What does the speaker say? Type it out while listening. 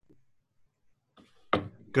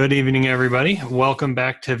Good evening, everybody. Welcome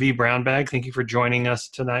back to V Brown Bag. Thank you for joining us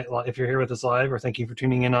tonight if you're here with us live, or thank you for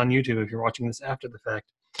tuning in on YouTube if you're watching this after the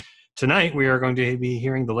fact. Tonight, we are going to be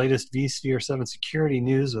hearing the latest vSphere 7 security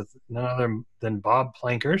news with none other than Bob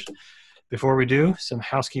Plankers. Before we do, some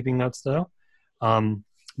housekeeping notes, though.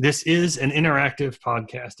 This is an interactive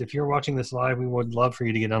podcast. If you're watching this live, we would love for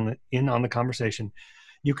you to get in on the conversation.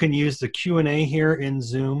 You can use the Q&A here in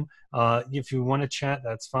Zoom. If you want to chat,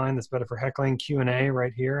 that's fine. That's better for heckling. Q&A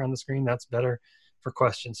right here on the screen, that's better for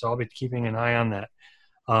questions. So I'll be keeping an eye on that.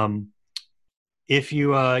 If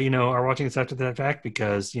you are watching this after the fact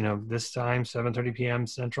because this time 7:30 p.m.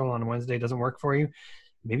 Central on Wednesday doesn't work for you,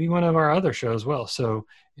 maybe one of our other shows will. So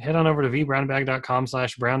head on over to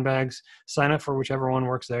vbrownbag.com/brownbags. Sign up for whichever one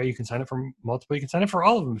works there. You can sign up for multiple. You can sign up for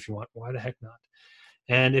all of them if you want. Why the heck not?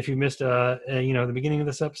 And if you missed, the beginning of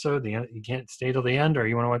this episode, you can't stay till the end, or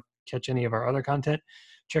you want to catch any of our other content,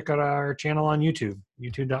 check out our channel on YouTube,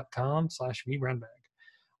 youtube.com/vbrownbag.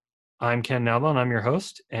 I'm Ken Nalba, and I'm your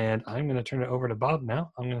host, and I'm going to turn it over to Bob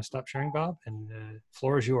now. I'm going to stop sharing, Bob, and the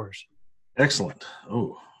floor is yours. Excellent.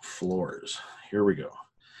 Oh, floors. Here we go.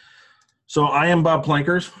 So I am Bob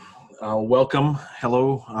Plankers. Welcome.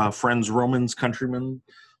 Hello, friends, Romans, countrymen.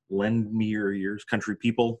 Lend me your ears, country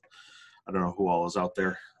people. I don't know who all is out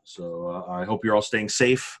there. So I hope you're all staying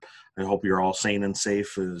safe. I hope you're all sane and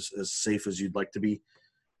safe as you'd like to be.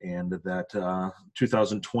 And that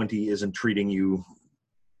 2020 isn't treating you,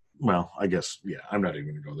 well, I guess, yeah, I'm not even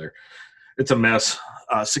going to go there. It's a mess.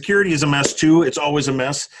 Security is a mess too. It's always a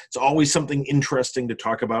mess. It's always something interesting to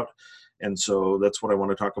talk about. And so that's what I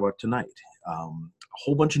want to talk about tonight. A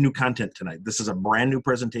whole bunch of new content tonight. This is a brand new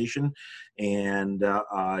presentation. And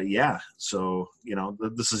so,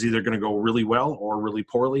 this is either going to go really well or really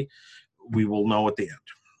poorly. We will know at the end.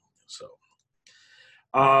 So,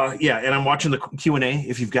 and I'm watching the Q&A.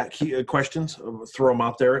 If you've got questions, throw them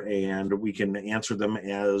out there and we can answer them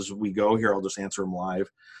as we go here. I'll just answer them live,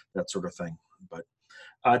 that sort of thing. But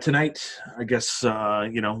tonight, I guess,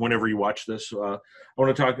 whenever you watch this, I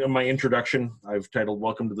want to talk in my introduction. I've titled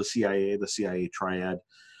Welcome to the CIA Triad.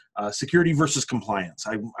 Security versus compliance.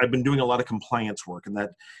 I've been doing a lot of compliance work, and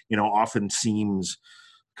that, often seems,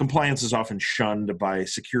 compliance is often shunned by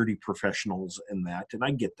security professionals and I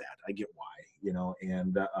get that. I get why,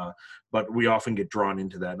 but we often get drawn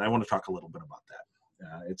into that, and I want to talk a little bit about that.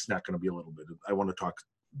 It's not going to be a little bit. I want to talk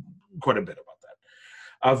quite a bit about that.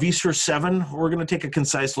 vSphere 7, we're going to take a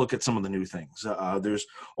concise look at some of the new things. There's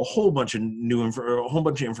a whole bunch of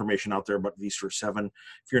information out there about vSphere 7.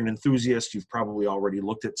 If you're an enthusiast, you've probably already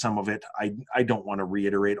looked at some of it. I don't want to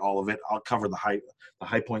reiterate all of it. I'll cover the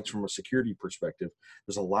high points from a security perspective.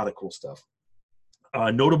 There's a lot of cool stuff.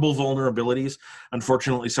 Notable vulnerabilities.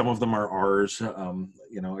 Unfortunately, some of them are ours.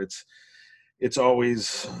 It's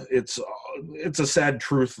a sad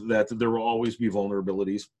truth that there will always be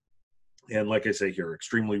vulnerabilities. And like I say here,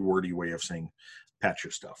 extremely wordy way of saying patch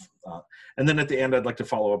your stuff. And then at the end, I'd like to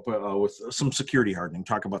follow up with some security hardening,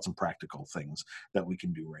 talk about some practical things that we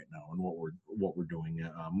can do right now and what we're doing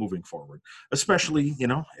moving forward. Especially,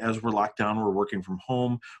 as we're locked down, we're working from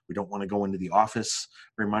home. We don't want to go into the office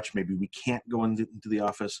very much. Maybe we can't go into the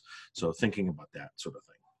office. So thinking about that sort of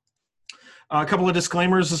thing. A couple of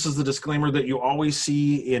disclaimers. This is the disclaimer that you always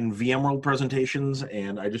see in VMworld presentations,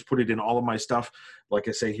 and I just put it in all of my stuff. Like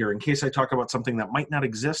I say here, in case I talk about something that might not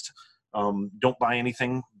exist, don't buy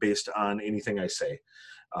anything based on anything I say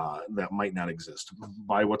that might not exist.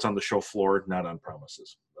 Buy what's on the show floor, not on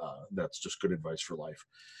promises. That's just good advice for life.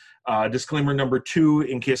 Disclaimer number 2,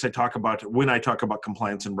 in case when I talk about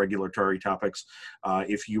compliance and regulatory topics,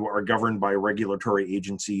 if you are governed by regulatory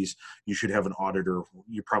agencies, you should have an auditor.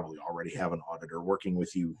 You probably already have an auditor working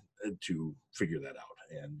with you to figure that out.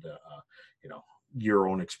 And, your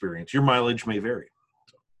own experience, your mileage may vary.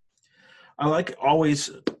 So, I like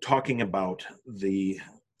always talking about the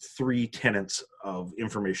 3 tenets of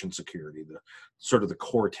information security, the sort of the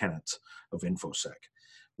core tenets of InfoSec.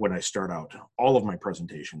 When I start out all of my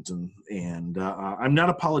presentations, and I'm not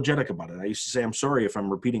apologetic about it. I used to say I'm sorry if I'm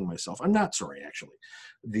repeating myself. I'm not sorry, actually.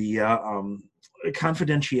 The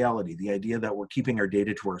confidentiality, the idea that we're keeping our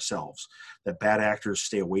data to ourselves, that bad actors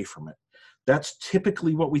stay away from it. That's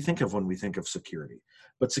typically what we think of when we think of security.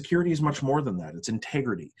 But security is much more than that. It's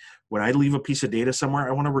integrity. When I leave a piece of data somewhere,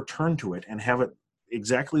 I want to return to it and have it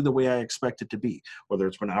exactly the way I expect it to be, whether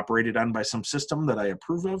it's been operated on by some system that I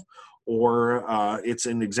approve of, or it's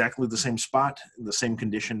in exactly the same spot, the same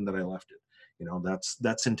condition that I left it.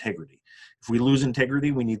 That's integrity. If we lose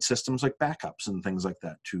integrity, we need systems like backups and things like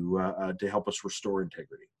that to help us restore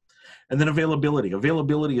integrity. And then availability.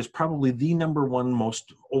 Availability is probably the number one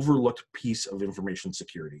most overlooked piece of information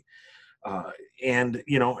security. And,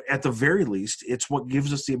 at the very least, it's what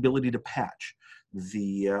gives us the ability to patch,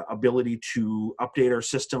 the ability to update our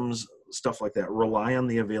systems, stuff like that, rely on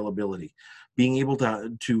the availability, being able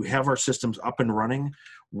to have our systems up and running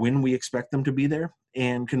when we expect them to be there.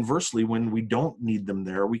 And conversely, when we don't need them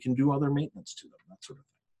there, we can do other maintenance to them, that sort of thing.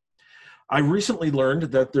 I recently learned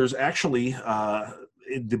that there's actually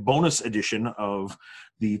the bonus edition of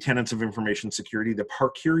the Tenets of Information Security, the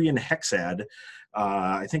Parkerian Hexad.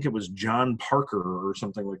 I think it was John Parker or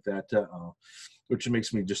something like that, which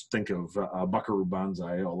makes me just think of Buckaroo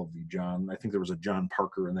Banzai, all of the John. I think there was a John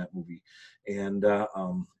Parker in that movie. And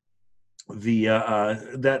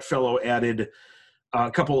that fellow added a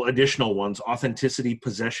couple additional ones: authenticity,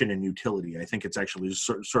 possession, and utility. I think it's actually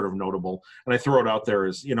sort of notable. And I throw it out there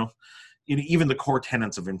as, even the core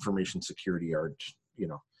tenets of information security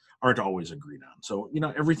aren't always agreed on. So,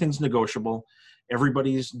 everything's negotiable.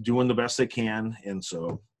 Everybody's doing the best they can. And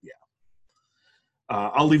so, yeah.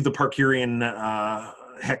 I'll leave the Parkerian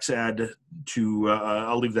Hexad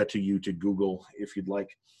I'll leave that to you to Google if you'd like.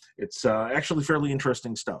 It's actually fairly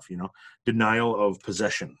interesting stuff, denial of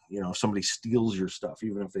possession. If somebody steals your stuff,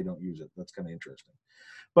 even if they don't use it, that's kind of interesting.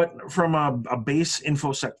 But from a base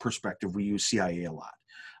InfoSec perspective, we use CIA a lot.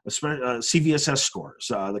 CVSS scores,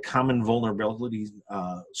 the Common Vulnerability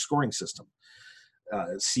Scoring System,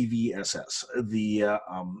 CVSS.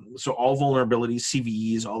 So all vulnerabilities,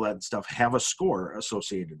 CVEs, all that stuff have a score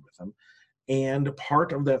associated with them. And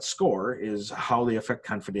part of that score is how they affect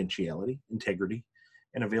confidentiality, integrity,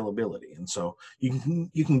 and availability. And so you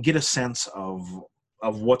can get a sense of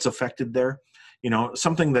what's affected there.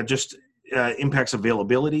 Something that just impacts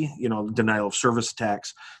availability, denial of service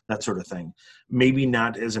attacks, that sort of thing. Maybe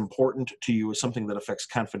not as important to you as something that affects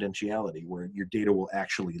confidentiality, where your data will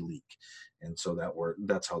actually leak. And so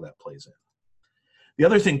that's how that plays in. The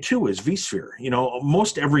other thing too is vSphere.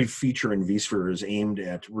 Most every feature in vSphere is aimed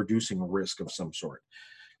at reducing risk of some sort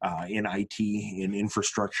in IT, in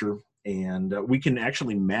infrastructure. And we can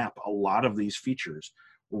actually map a lot of these features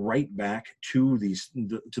right back to the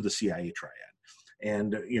CIA triad.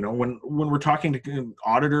 And when we're talking to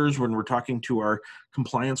auditors, when we're talking to our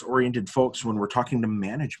compliance-oriented folks, when we're talking to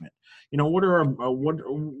management, what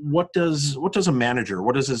does a manager,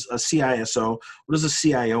 what does a CISO, what does a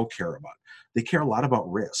CIO care about? They care a lot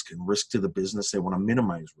about risk and risk to the business. They want to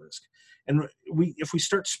minimize risk. And if we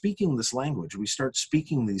start speaking this language, we start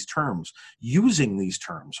speaking these terms, using these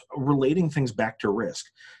terms, relating things back to risk,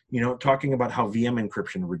 talking about how VM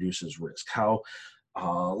encryption reduces risk, how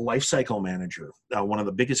Lifecycle Manager, one of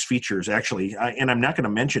the biggest features, actually, and I'm not going to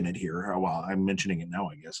mention it here. Well, I'm mentioning it now,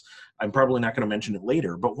 I guess. I'm probably not going to mention it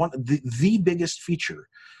later, but the biggest feature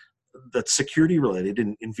that's security related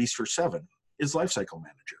in vSphere 7 is Lifecycle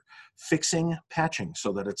Manager. Fixing patching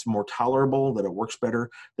so that it's more tolerable, that it works better,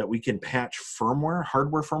 that we can patch hardware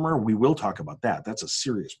firmware. We will talk about that. That's a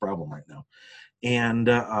serious problem right now. And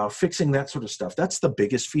fixing that sort of stuff. That's the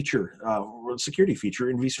biggest feature, security feature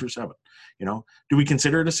in vSphere 7. Do we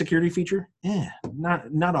consider it a security feature?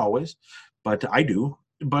 Not always, but I do.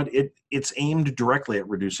 But it's aimed directly at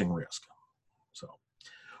reducing risk. So,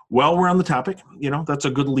 while we're on the topic, that's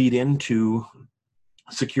a good lead into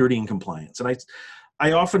security and compliance.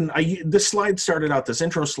 And this slide started out, this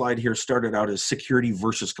intro slide here started out as security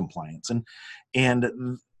versus compliance. And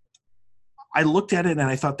I looked at it and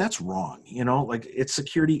I thought, that's wrong. It's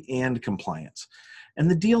security and compliance.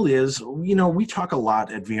 And the deal is, we talk a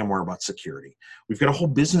lot at VMware about security. We've got a whole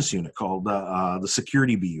business unit called the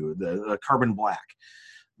Security BU, the Carbon Black,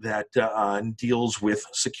 that deals with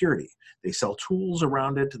security. They sell tools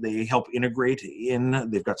around it. They help integrate in.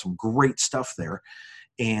 They've got some great stuff there.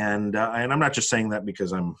 And I'm not just saying that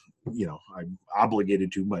because I'm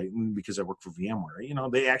obligated to because I work for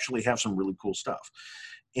VMware. They actually have some really cool stuff.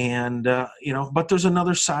 And, but there's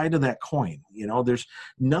another side of that coin. There's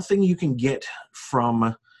nothing you can get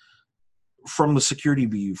from the security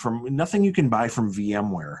BU, nothing you can buy from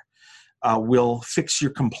VMware will fix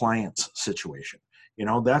your compliance situation.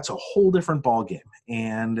 That's a whole different ballgame.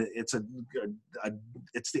 And it's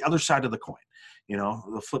it's the other side of the coin,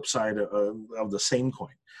 the flip side of the same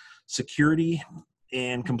coin. Security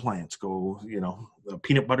and compliance go,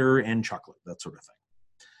 peanut butter and chocolate, that sort of thing.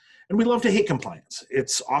 And we love to hate compliance.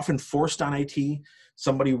 It's often forced on IT.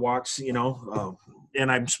 Somebody walks, and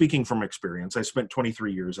I'm speaking from experience. I spent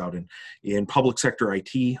 23 years out in public sector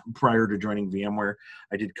IT prior to joining VMware.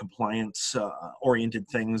 I did compliance-oriented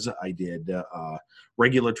things. I did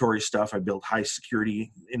regulatory stuff. I built high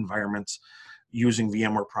security environments using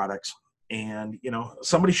VMware products. And,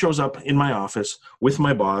 somebody shows up in my office with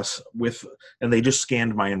my boss and they just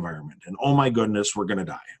scanned my environment. And oh my goodness, we're going to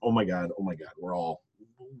die. Oh my God, we're all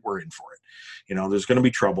we're in for it. There's going to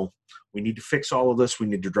be trouble. We need to fix all of this. We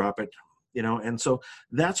need to drop it. And so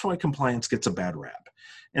that's why compliance gets a bad rap.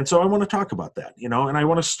 And so I want to talk about that, and I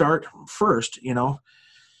want to start first,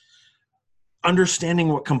 understanding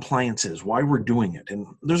what compliance is, why we're doing it. And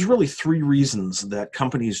there's really 3 reasons that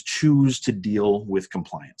companies choose to deal with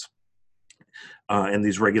compliance and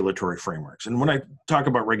these regulatory frameworks. And when I talk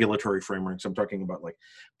about regulatory frameworks, I'm talking about like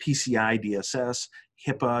PCI DSS,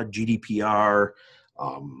 HIPAA, GDPR,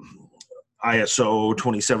 ISO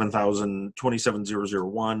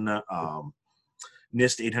 27001,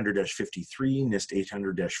 NIST 800-53, NIST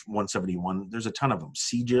 800-171. There's a ton of them.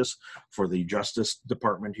 CJIS for the Justice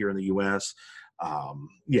Department here in the U.S.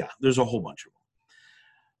 There's a whole bunch of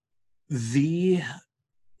them.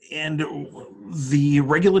 The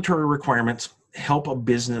regulatory requirements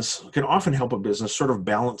can often help a business sort of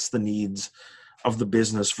balance the needs of the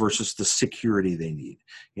business versus the security they need.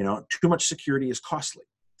 Too much security is costly.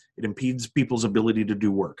 It impedes people's ability to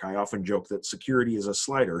do work. I often joke that security is a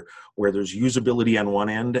slider where there's usability on one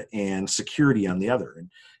end and security on the other,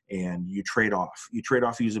 and you trade off. You trade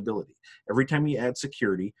off usability. Every time you add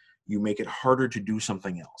security, you make it harder to do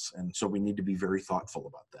something else, and so we need to be very thoughtful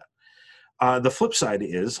about that. The flip side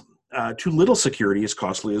is too little security is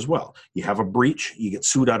costly as well. You have a breach, you get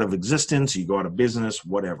sued out of existence, you go out of business,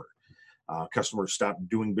 whatever. Customers stop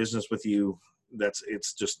doing business with you.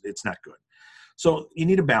 It's not good. So you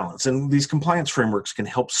need a balance, and these compliance frameworks can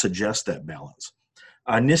help suggest that balance.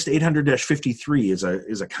 NIST 800-53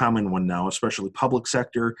 is a common one now, especially public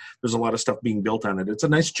sector. There's a lot of stuff being built on it. It's a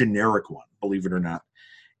nice generic one, believe it or not.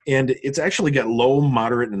 And it's actually got low,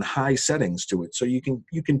 moderate, and high settings to it. So you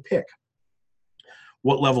can pick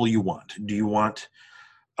what level you want. Do you want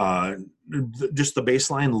just the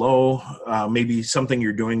baseline low? Maybe something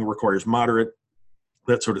you're doing requires moderate,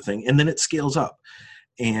 that sort of thing. And then it scales up.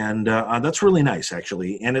 And that's really nice,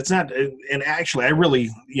 actually. And it's not, and actually, I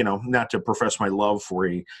really, not to profess my love for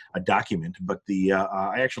a document, but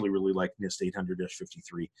I actually really like NIST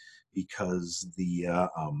 800-53 because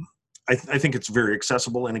I think it's very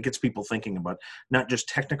accessible, and it gets people thinking about not just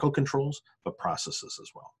technical controls, but processes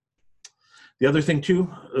as well. The other thing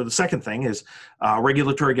too, the second thing is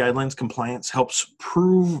regulatory guidelines compliance helps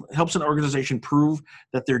an organization prove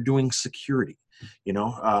that they're doing security.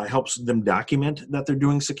 Helps them document that they're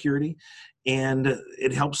doing security, and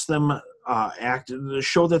it helps them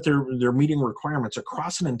show that they're meeting requirements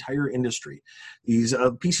across an entire industry. These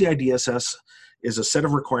PCI DSS is a set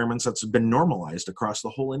of requirements that's been normalized across the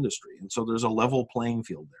whole industry, and so there's a level playing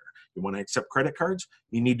field there. You want to accept credit cards,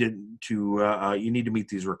 you need to meet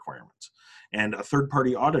these requirements. And a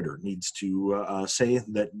third-party auditor needs to say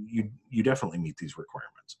that you definitely meet these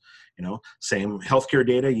requirements. Same healthcare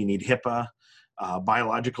data, you need HIPAA,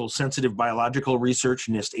 sensitive biological research,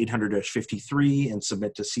 NIST 800-53, and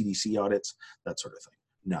submit to CDC audits, that sort of thing.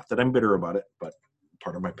 Not that I'm bitter about it, but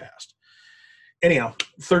part of my past. Anyhow,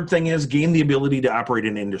 third thing is gain the ability to operate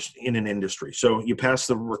in an industry. So you pass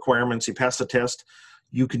the requirements, you pass the test,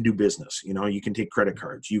 you can do business. You can take credit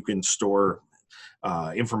cards, you can store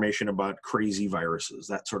information about crazy viruses,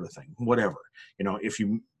 that sort of thing, whatever.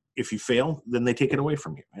 If you fail, then they take it away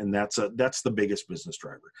from you. And that's the biggest business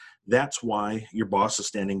driver. That's why your boss is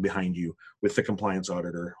standing behind you with the compliance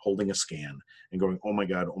auditor holding a scan and going, oh my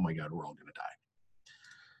God, we're all going to die.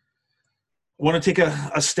 I want to take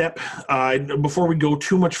a step. Before we go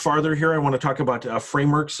too much farther here, I want to talk about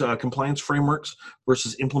frameworks, compliance frameworks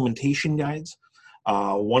versus implementation guides.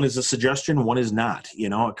 One is a suggestion, one is not.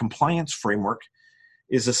 A compliance framework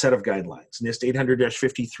is a set of guidelines. NIST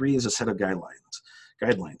 800-53 is a set of guidelines.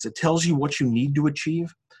 It tells you what you need to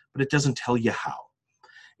achieve, but it doesn't tell you how.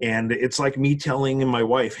 And it's like me telling my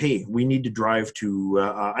wife, hey, we need to drive to,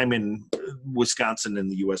 I'm in Wisconsin in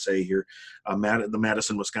the USA here, the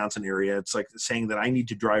Madison, Wisconsin area. It's like saying that I need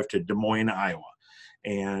to drive to Des Moines, Iowa.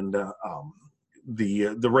 And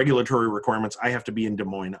the regulatory requirements, I have to be in Des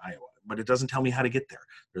Moines, Iowa. But it doesn't tell me how to get there.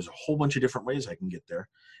 There's a whole bunch of different ways I can get there,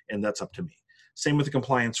 and that's up to me. Same with the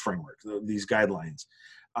compliance framework, these guidelines.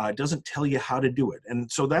 It doesn't tell you how to do it. And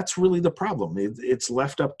so that's really the problem. It's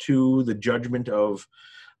left up to the judgment of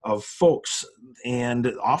folks.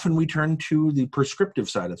 And often we turn to the prescriptive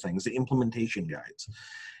side of things, the implementation guides.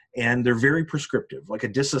 And they're very prescriptive, like a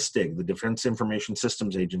DISA-STIG, the Defense Information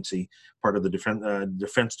Systems Agency, part of the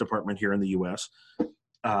Defense Department here in the U.S.,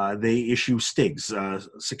 they issue STIGs,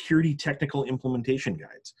 Security Technical Implementation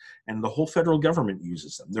Guides, and the whole federal government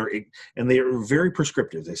uses them. They are very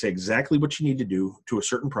prescriptive. They say exactly what you need to do to a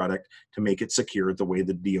certain product to make it secure the way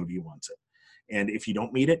the DoD wants it. And if you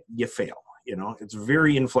don't meet it, you fail. It's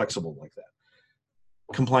very inflexible like that.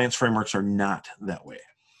 Compliance frameworks are not that way.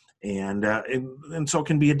 And so it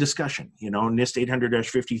can be a discussion. NIST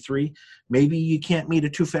 800-53. Maybe you can't meet a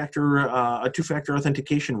two-factor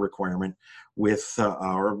authentication requirement with,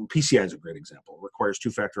 or PCI is a great example. It requires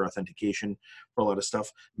two-factor authentication for a lot of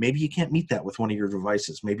stuff. Maybe you can't meet that with one of your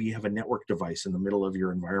devices. Maybe you have a network device in the middle of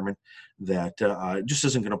your environment that just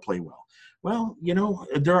isn't going to play well. Well,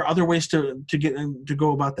 there are other ways to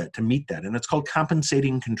go about that, to meet that, and it's called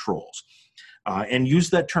compensating controls. And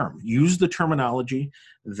use that term. Use the terminology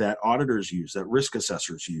that auditors use, that risk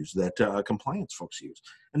assessors use, that compliance folks use,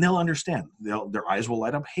 and they'll understand. Their eyes will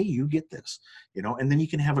light up. Hey, you get this, and then you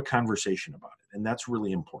can have a conversation about it, and that's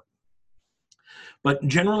really important. But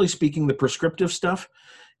generally speaking, the prescriptive stuff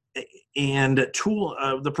and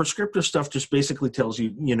the prescriptive stuff just basically tells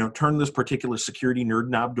you, turn this particular security nerd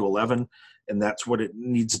knob to 11, and that's what it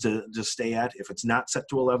needs to stay at. If it's not set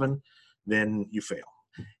to 11, then you fail.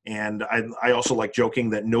 And I also like joking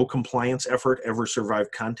that no compliance effort ever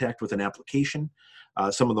survived contact with an application.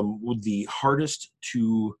 Some of the hardest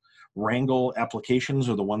to wrangle applications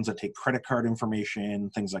are the ones that take credit card information,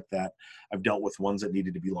 things like that. I've dealt with ones that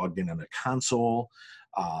needed to be logged in on a console.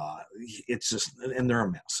 And they're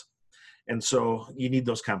a mess. And so you need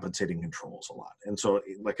those compensating controls a lot. And so,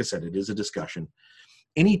 like I said, it is a discussion.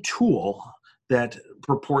 Any tool that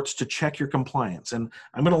purports to check your compliance. And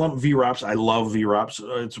I'm going to lump VROPS. I love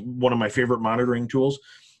VROPS. It's one of my favorite monitoring tools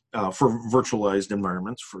for virtualized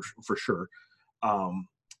environments, for sure.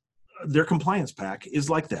 Their compliance pack is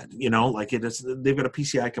like that, like it is. They've got a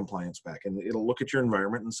PCI compliance pack, and it'll look at your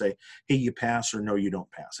environment and say, "Hey, you pass," or "No, you don't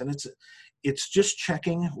pass." And it's just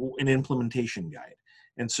checking an implementation guide.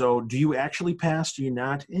 And so, do you actually pass? Do you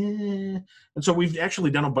not? And so we've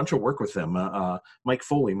actually done a bunch of work with them. Mike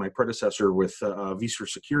Foley, my predecessor with vSphere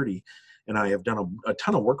Security, and I have done a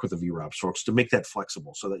ton of work with the VROPS folks to make that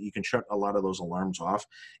flexible so that you can shut a lot of those alarms off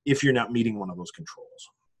if you're not meeting one of those controls.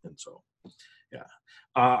 And so, yeah.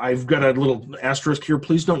 I've got a little asterisk here.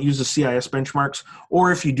 Please don't use the CIS benchmarks,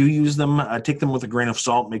 or if you do use them, take them with a grain of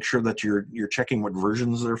salt. Make sure that you're checking what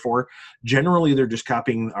versions they're for. Generally, they're just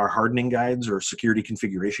copying our hardening guides or security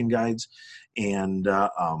configuration guides, and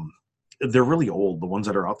they're really old. The ones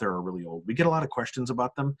that are out there are really old. We get a lot of questions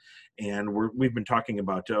about them, and we've been talking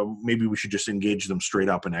about maybe we should just engage them straight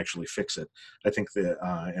up and actually fix it. I think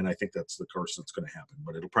and I think that's the course that's going to happen,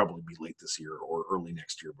 but it'll probably be late this year or early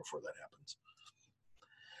next year before that happens.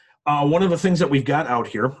 One of the things that we've got out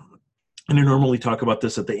here, and I normally talk about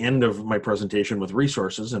this at the end of my presentation with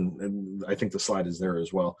resources, and I think the slide is there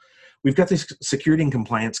as well. We've got these security and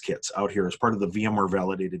compliance kits out here as part of the VMware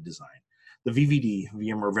Validated Design. The VVD,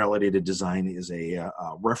 VMware Validated Design, is a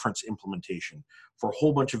reference implementation for a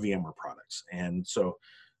whole bunch of VMware products. And so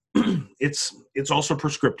it's also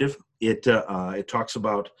prescriptive. It talks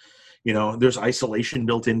about, there's isolation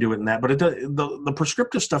built into it and that, but the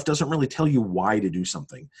prescriptive stuff doesn't really tell you why to do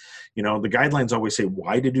something. The guidelines always say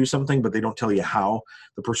why to do something, but they don't tell you how.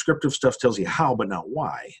 The prescriptive stuff tells you how, but not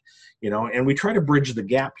why. And we try to bridge the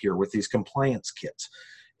gap here with these compliance kits.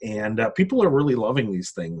 And people are really loving these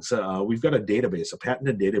things. We've got a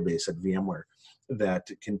patented database at VMware that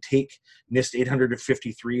can take NIST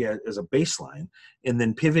 853 as a baseline and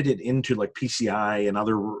then pivot it into like PCI and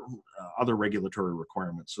other regulatory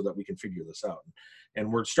requirements so that we can figure this out.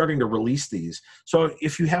 And we're starting to release these. So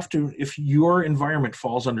if your environment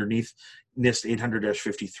falls underneath NIST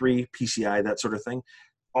 800-53, PCI, that sort of thing,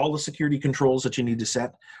 all the security controls that you need to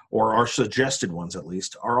set, or our suggested ones at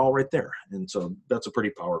least, are all right there. And so that's a pretty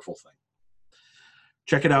powerful thing.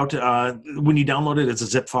 Check it out. When you download it, it's a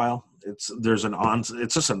zip file. It's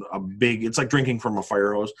just a big, it's like drinking from a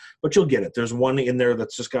fire hose, but you'll get it. There's one in there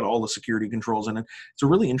that's just got all the security controls in it. It's a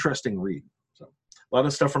really interesting read. So a lot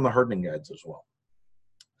of stuff from the hardening guides as well.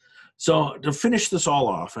 So to finish this all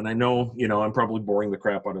off, and I know, I'm probably boring the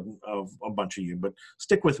crap out of a bunch of you, but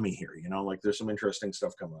stick with me here, there's some interesting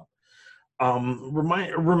stuff coming up.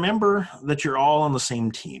 Remember that you're all on the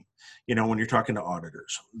same team, when you're talking to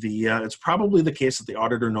auditors. It's probably the case that the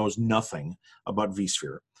auditor knows nothing about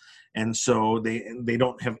vSphere. And so they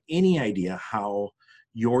don't have any idea how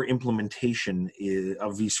your implementation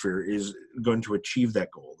of vSphere is going to achieve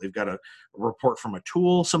that goal. They've got a report from a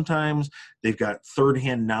tool sometimes. They've got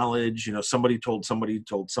third-hand knowledge. Somebody told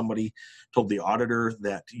the auditor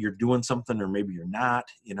that you're doing something or maybe you're not,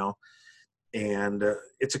 and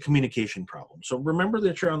it's a communication problem. So remember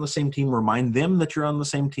that you're on the same team. Remind them that you're on the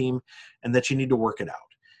same team and that you need to work it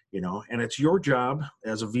out, and it's your job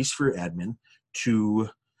as a vSphere admin to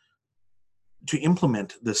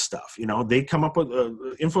implement this stuff. They come up with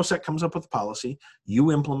InfoSec comes up with a policy,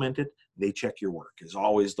 you implement it, they check your work, is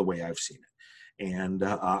always the way I've seen it. And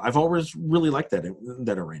I've always really liked that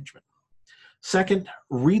arrangement. Second,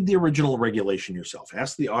 read the original regulation yourself.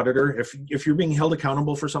 Ask the auditor if you're being held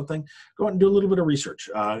accountable for something. Go out and do a little bit of research.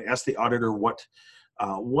 Ask the auditor what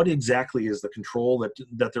exactly is the control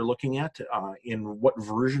that they're looking at, in what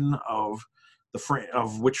version of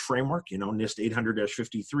of which framework. NIST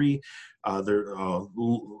 800-53. They're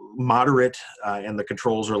moderate, and the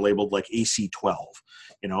controls are labeled like AC12.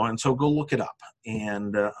 And so go look it up,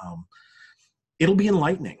 and it'll be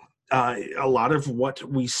enlightening. A lot of what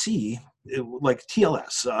we see, like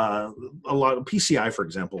TLS, a lot of PCI, for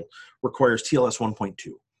example, requires TLS 1.2.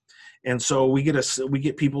 And so we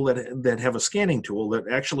get people that have a scanning tool that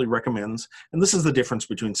actually recommends, and this is the difference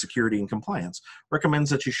between security and compliance, recommends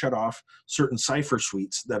that you shut off certain cipher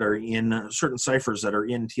suites that are in certain ciphers that are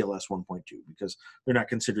in TLS 1.2 because they're not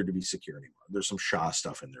considered to be secure anymore. There's some SHA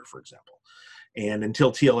stuff in there, for example. And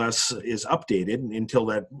until TLS is updated, until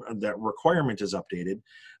that requirement is updated,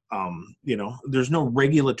 there's no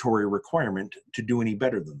regulatory requirement to do any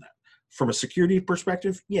better than that. From a security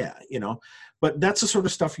perspective, yeah, but that's the sort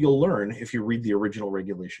of stuff you'll learn if you read the original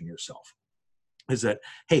regulation yourself. Is that,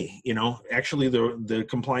 hey, actually the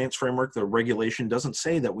compliance framework, the regulation doesn't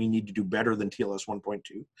say that we need to do better than TLS 1.2.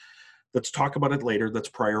 Let's talk about it later. Let's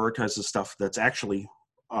prioritize the stuff that's actually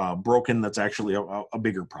broken, that's actually a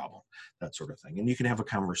bigger problem, that sort of thing. And you can have a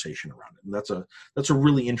conversation around it. And that's a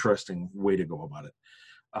really interesting way to go about it.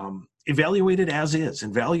 Evaluate it as is.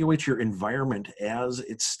 Evaluate your environment as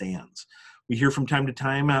it stands. We hear from time to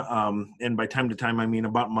time, and by time to time I mean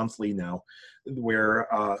about monthly now, where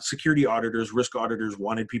security auditors, risk auditors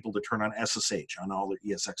wanted people to turn on SSH on all their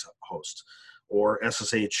ESX hosts, or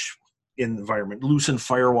SSH environment, loosen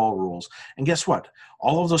firewall rules. And guess what?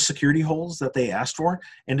 All of those security holes that they asked for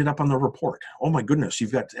ended up on the report. Oh my goodness,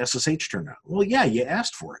 you've got SSH turned on. Well, yeah, you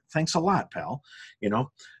asked for it. Thanks a lot, pal.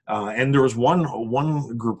 And there was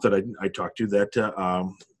one group that I talked to that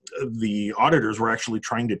the auditors were actually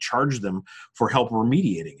trying to charge them for help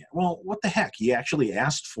remediating it. Well, what the heck? You actually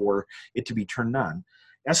asked for it to be turned on.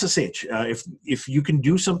 SSH, if you can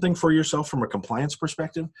do something for yourself from a compliance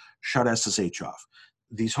perspective, shut SSH off.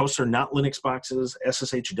 These hosts are not Linux boxes.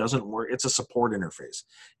 SSH doesn't work. It's a support interface.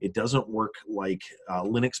 It doesn't work like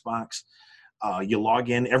Linux box. You log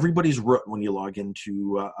in. Everybody's root when you log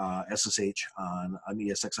into SSH on an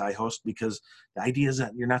ESXi host, because the idea is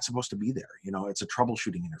that you're not supposed to be there. It's a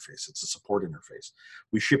troubleshooting interface. It's a support interface.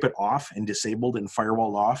 We ship it off and disabled and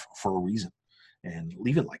firewalled off for a reason, and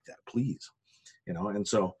leave it like that, please. And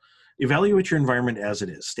so evaluate your environment as it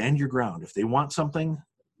is. Stand your ground. If they want something,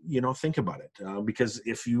 think about it, because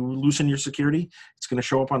if you loosen your security, it's going to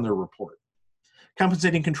show up on their report.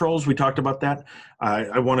 Compensating controls, we talked about that.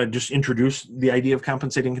 I want to just introduce the idea of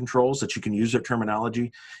compensating controls, that you can use their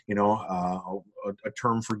terminology, a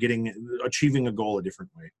term for achieving a goal a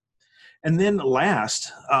different way. And then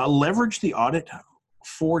last, leverage the audit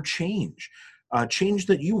for change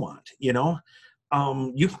that you want.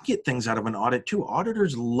 You can get things out of an audit too.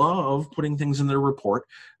 Auditors love putting things in their report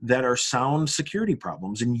that are sound security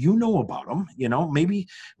problems, and about them. Maybe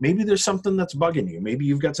there's something that's bugging you. Maybe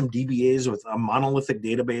you've got some DBAs with a monolithic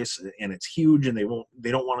database and it's huge, and they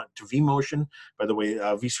don't want it to vMotion. By the way,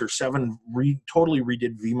 vSphere 7 totally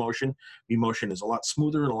redid vMotion. vMotion is a lot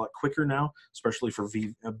smoother and a lot quicker now, especially for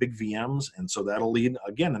big VMs, and so that'll lead,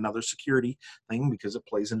 again, another security thing, because it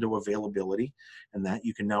plays into availability, and that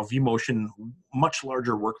you can now vMotion much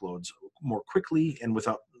larger workloads more quickly and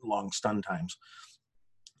without long stun times.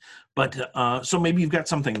 But so maybe you've got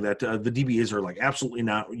something that the DBAs are like, absolutely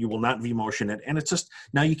not, you will not vMotion it, and it's just,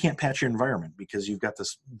 now you can't patch your environment because you've got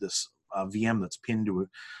this VM that's pinned to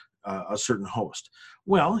a certain host.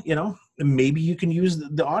 Well, maybe you can use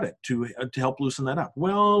the audit to help loosen that up.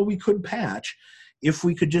 Well, we could patch if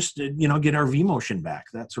we could just get our vMotion back,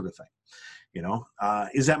 that sort of thing.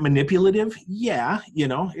 Is that manipulative? Yeah,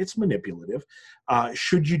 it's manipulative.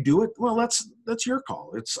 Should you do it? Well, that's your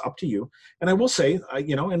call. It's up to you. And I will say,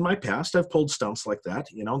 in my past, I've pulled stunts like that.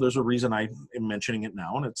 There's a reason I am mentioning it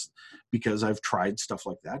now, and it's because I've tried stuff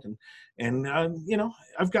like that, and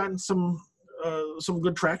I've gotten some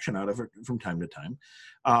good traction out of it from time to time.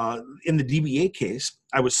 In the DBA case,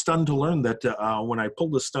 I was stunned to learn that when I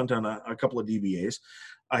pulled the stunt on a couple of DBAs,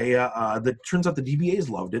 that turns out the DBAs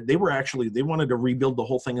loved it. They wanted to rebuild the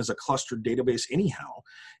whole thing as a clustered database anyhow.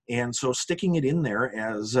 And so sticking it in there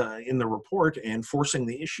as in the report and forcing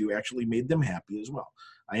the issue actually made them happy as well.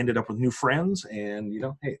 I ended up with new friends, and,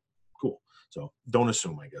 hey, cool. So don't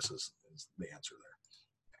assume, I guess, is the answer there.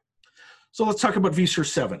 So let's talk about vSphere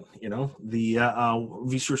 7, the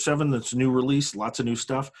vSphere 7, that's a new release, lots of new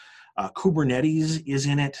stuff. Kubernetes is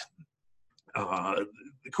in it.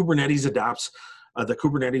 Kubernetes adopts The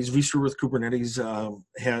Kubernetes, vSphere with Kubernetes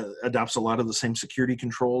adopts a lot of the same security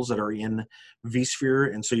controls that are in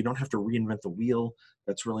vSphere, and so you don't have to reinvent the wheel.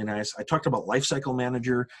 That's really nice. I talked about Lifecycle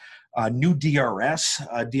Manager, new DRS.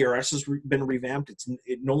 DRS has been revamped.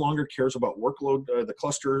 It no longer cares about workload, the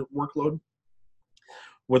cluster workload,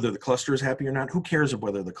 whether the cluster is happy or not. Who cares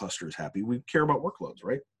whether the cluster is happy? We care about workloads,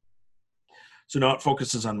 right? So now it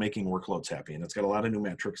focuses on making workloads happy, and it's got a lot of new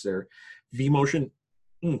metrics there. vMotion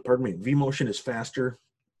is faster.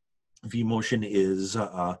 vMotion is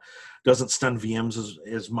doesn't stun VMs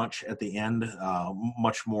as much at the end,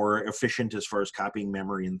 much more efficient as far as copying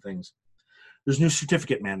memory and things. There's new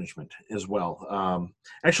certificate management as well.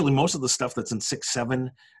 Actually, most of the stuff that's in 6.7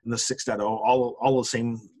 and the 6.0, all the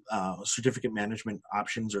same certificate management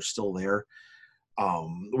options are still there.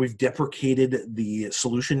 We've deprecated the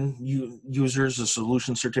solution users, the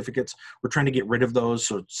solution certificates. We're trying to get rid of those.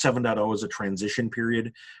 So 7.0 is a transition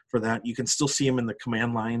period for that. You can still see them in the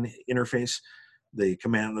command line interface. The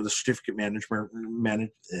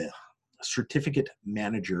certificate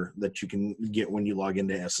manager that you can get when you log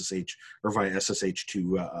into SSH or via SSH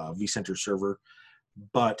to vCenter server,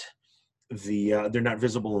 but they're not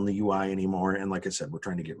visible in the UI anymore. And like I said, we're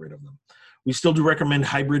trying to get rid of them. We still do recommend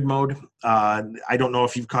hybrid mode. I don't know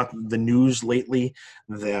if you've caught the news lately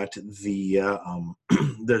that the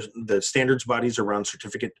standards bodies around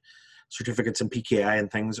certificates and PKI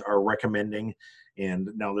and things are recommending, and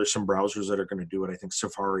now there's some browsers that are going to do it. I think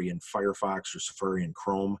Safari and Firefox, or Safari and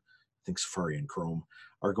Chrome. I think Safari and Chrome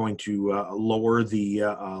are going to lower the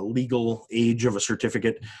legal age of a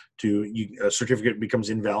certificate a certificate becomes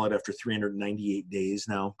invalid after 398 days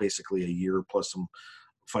now, basically a year plus some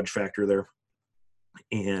fudge factor there.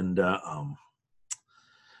 And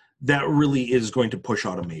that really is going to push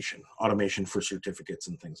automation for certificates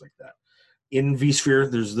and things like that. In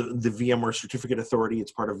vSphere, there's the VMware Certificate Authority.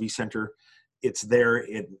 It's part of vCenter. It's there.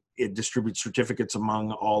 It distributes certificates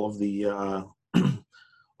among all of the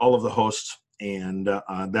hosts, and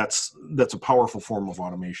that's a powerful form of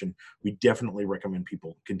automation. We definitely recommend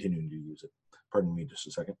people continuing to use it. Pardon me just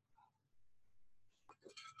a second.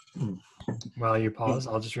 While you pause,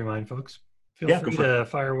 I'll just remind folks, feel free to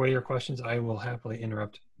fire away your questions. I will happily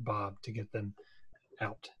interrupt Bob to get them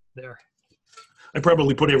out there. I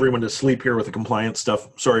probably put everyone to sleep here with the compliance stuff.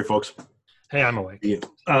 Sorry, folks. Hey, I'm awake. Yeah.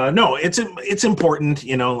 No, it's important,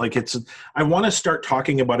 I want to start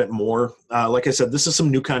talking about it more. Like I said, this is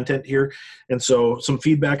some new content here, and so some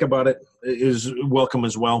feedback about it is welcome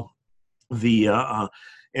as well.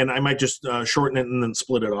 And I might just shorten it and then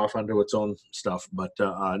split it off onto its own stuff. But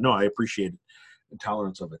no, I appreciate the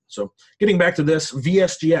tolerance of it. So getting back to this,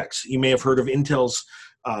 VSGX, you may have heard of Intel's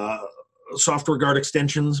software guard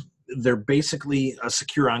extensions. They're basically a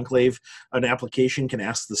secure enclave. An application can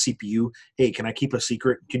ask the CPU, hey, can I keep a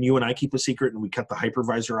secret? Can you and I keep a secret? And we cut the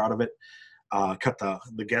hypervisor out of it, cut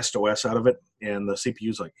the guest OS out of it. And the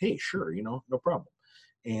CPU's like, hey, sure, no problem.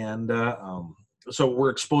 And so we're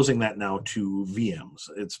exposing that now to VMs.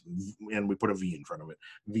 And we put a V in front of it,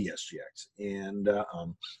 VSGX. And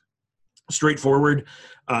straightforward.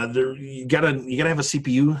 You gotta have a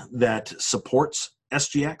CPU that supports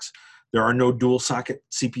SGX. There are no dual socket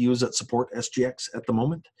CPUs that support SGX at the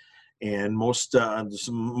moment, and most of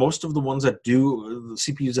the ones that do, the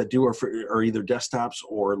CPUs that do are either desktops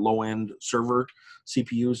or low-end server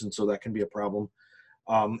CPUs, and so that can be a problem.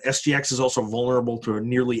 SGX is also vulnerable to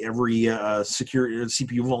nearly every secure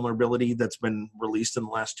CPU vulnerability that's been released in the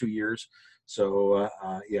last 2 years. So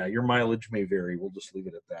yeah, your mileage may vary. We'll just leave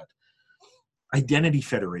it at that. Identity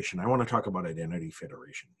federation. I want to talk about identity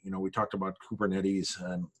federation. We talked about Kubernetes,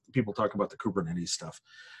 and people talk about the Kubernetes stuff,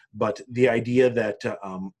 but the idea that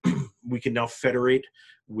we can now federate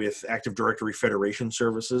with Active Directory federation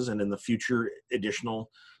services, and in the future, additional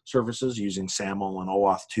services using SAML and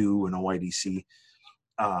OAuth 2 and OIDC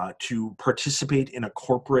to participate in a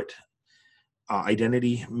corporate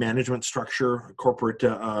identity management structure, corporate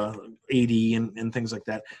AD and things like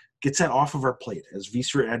that. Gets that off of our plate. As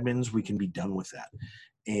vSphere admins, we can be done with that,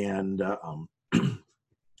 and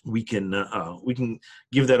we can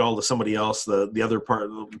give that all to somebody else. The other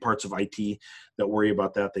parts of IT that worry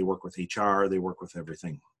about that, they work with HR, they work with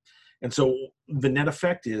everything, and so the net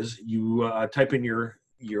effect is you type in your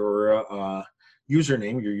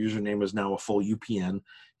username. Your username is now a full UPN,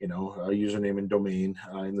 a username and domain.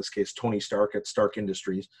 In this case, Tony Stark at Stark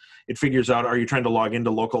Industries. It figures out, are you trying to log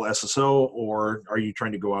into local SSO, or are you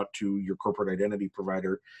trying to go out to your corporate identity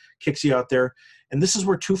provider? Kicks you out there. And this is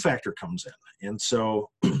where two-factor comes in. And so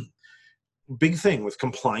big thing with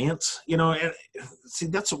compliance, and see,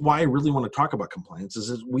 that's why I really want to talk about compliance, is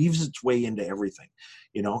it weaves its way into everything.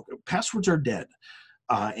 Passwords are dead.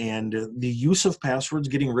 And the use of passwords,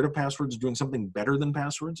 getting rid of passwords, doing something better than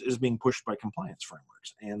passwords is being pushed by compliance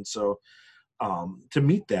frameworks. And so to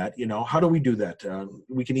meet that, how do we do that?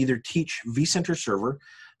 We can either teach vCenter Server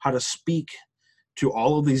how to speak to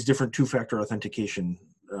all of these different two-factor authentication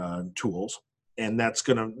tools, and that's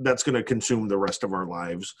gonna consume the rest of our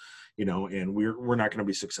lives, and we're not gonna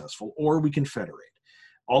be successful. Or we can federate.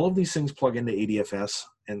 All of these things plug into ADFS,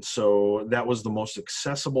 and so that was the most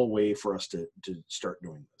accessible way for us to start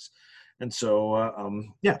doing this. And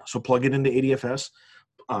so so plug it into ADFS.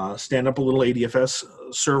 Stand up a little ADFS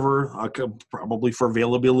server, probably for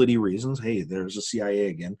availability reasons. Hey, there's a CIA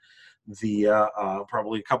again.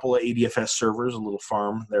 Probably a couple of ADFS servers, a little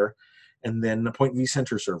farm there, and then point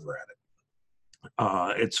vCenter server at it.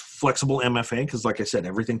 It's flexible MFA because, like I said,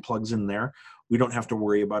 everything plugs in there. We don't have to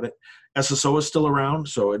worry about it. SSO is still around,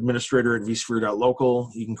 so administrator at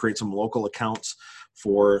vSphere.local. You can create some local accounts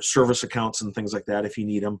for service accounts and things like that if you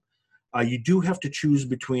need them. You do have to choose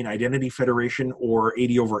between Identity Federation or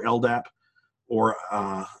 80 over LDAP, or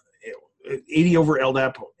 80 over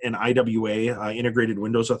LDAP and IWA, Integrated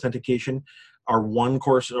Windows Authentication, are one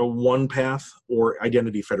path, or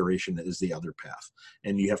Identity Federation is the other path.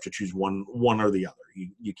 And you have to choose one or the other.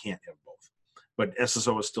 You can't have both. But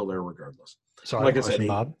SSO is still there regardless. So like I said,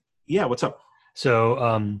 Bob. Yeah, what's up? So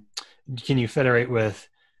can you federate with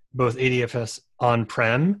both ADFS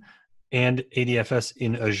on-prem and ADFS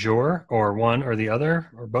in Azure, or one or the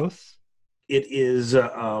other, or both? It is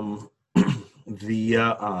I'm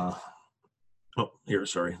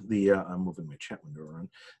moving my chat window around.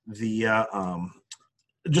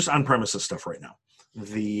 Just on-premises stuff right now.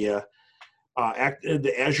 The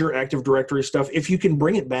Azure Active Directory stuff, if you can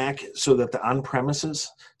bring it back so that the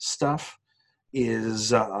on-premises stuff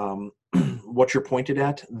is what you're pointed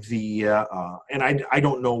at. And I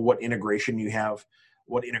don't know what integration you have,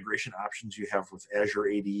 what integration options you have with Azure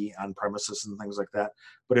AD on premises and things like that.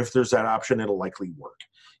 But if there's that option, it'll likely work,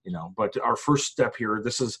 But our first step here,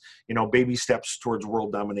 this is, baby steps towards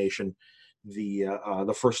world domination.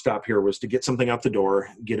 The first stop here was to get something out the door,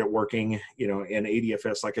 get it working, and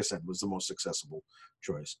ADFS, like I said, was the most accessible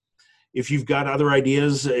choice. If you've got other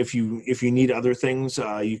ideas, if you need other things,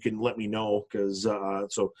 you can let me know, because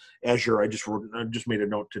so Azure, I just made a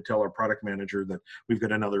note to tell our product manager that we've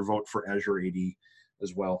got another vote for Azure AD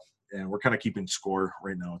as well, and we're kind of keeping score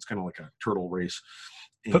right now. It's kind of like a turtle race.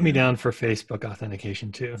 Put me down for Facebook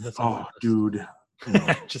authentication too. That's dude,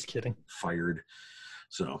 just kidding. Fired.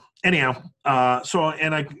 So anyhow,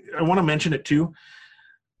 and I want to mention it too.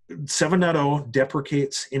 7.0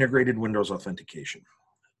 deprecates integrated Windows authentication.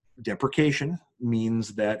 Deprecation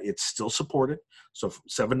means that it's still supported. So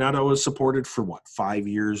 7.0 is supported for 5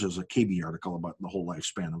 years? There's a KB article about the whole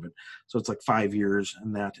lifespan of it. So it's like 5 years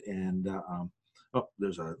and that. And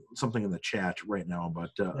there's something in the chat right now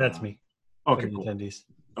about that's me. Okay, cool. Attendees.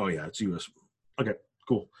 Oh yeah, it's US. Okay,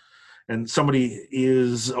 cool. And somebody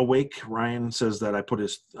is awake. Ryan says that I put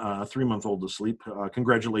his 3-month-old to sleep.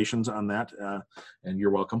 Congratulations on that, and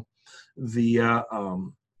you're welcome. The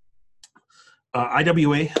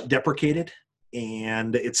IWA deprecated,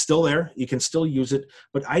 and it's still there. You can still use it,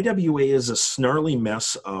 but IWA is a snarly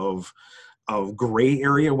mess of gray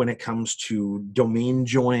area when it comes to domain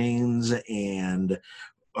joins and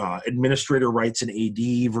administrator rights in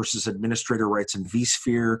AD versus administrator rights in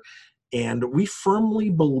vSphere. And we firmly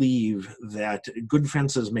believe that good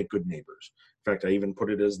fences make good neighbors. In fact, I even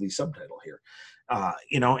put it as the subtitle here.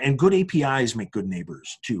 And good APIs make good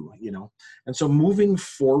neighbors too, And so moving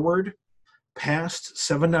forward past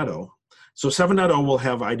 7.0, so 7.0 will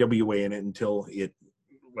have IWA in it until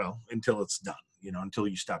it's done, until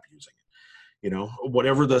you stop using it.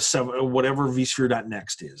 Whatever whatever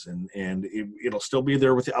vSphere.next is, and it'll still be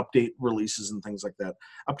there with the update releases and things like that.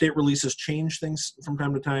 Update releases change things from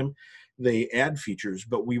time to time. They add features,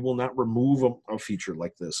 but we will not remove a feature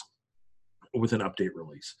like this with an update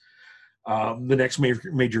release. The next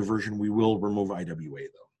major version, we will remove IWA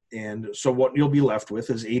though. And so what you'll be left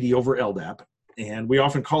with is 80 over LDAP. And we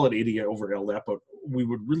often call it 80 over LDAP, but we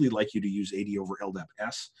would really like you to use 80 over LDAP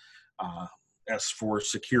S. S for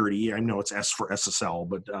security. I know it's S for SSL,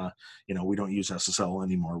 but we don't use SSL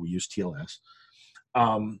anymore. We use TLS.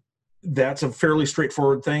 That's a fairly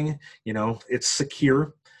straightforward thing. It's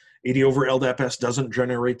secure. 80 over LDAP S doesn't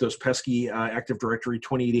generate those pesky Active Directory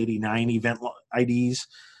 2889 event IDs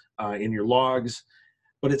in your logs,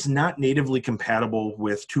 but it's not natively compatible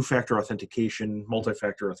with two-factor authentication,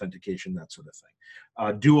 multi-factor authentication, that sort of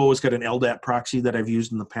thing. Duo has got an LDAP proxy that I've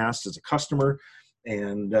used in the past as a customer,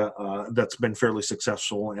 and that's been fairly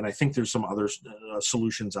successful. And I think there's some other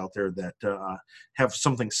solutions out there that have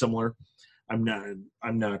something similar. I'm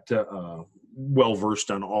not well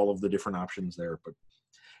versed on all of the different options there. But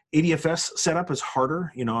ADFS setup is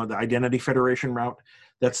harder. The Identity Federation route,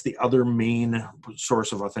 that's the other main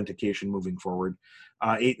source of authentication moving forward.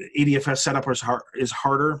 ADFS setup is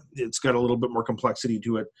harder. It's got a little bit more complexity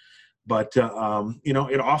to it, but it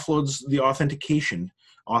offloads the authentication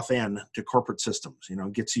auth-n to corporate systems.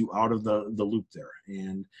 Gets you out of the loop there,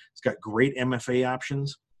 and it's got great MFA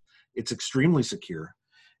options. It's extremely secure.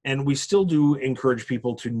 And we still do encourage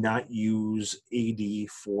people to not use AD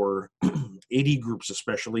for AD groups,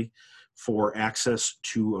 especially for access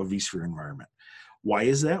to a vSphere environment. Why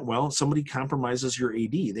is that? Well, somebody compromises your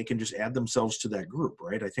AD, they can just add themselves to that group,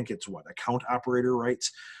 right? I think it's account operator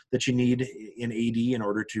rights that you need in AD in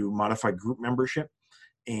order to modify group membership.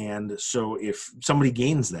 And so if somebody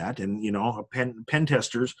gains that, and pen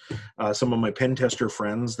testers, some of my pen tester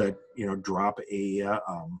friends that drop a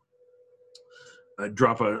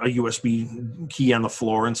USB key on the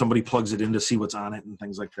floor and somebody plugs it in to see what's on it and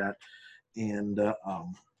things like that. And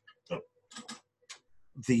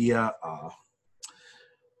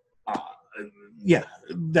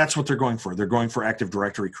that's what they're going for. They're going for Active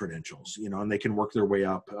Directory credentials, and they can work their way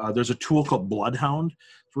up. There's a tool called Bloodhound.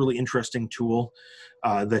 It's a really interesting tool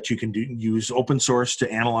that you can use open source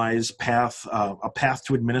to analyze a path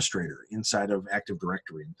to administrator inside of Active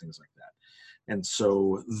Directory and things like that. And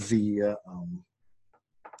so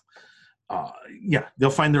they'll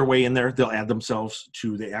find their way in there. They'll add themselves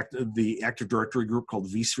to the Active Directory group called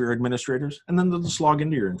vSphere administrators, and then they'll just log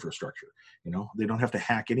into your infrastructure. They don't have to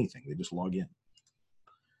hack anything. They just log in.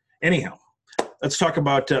 Anyhow, let's talk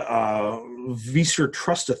about vSphere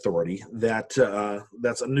Trust Authority. That's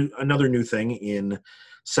another new thing in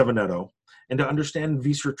 7.0. And to understand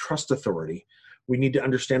vSphere Trust Authority, we need to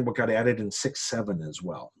understand what got added in 6.7 as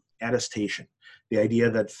well. Attestation. The idea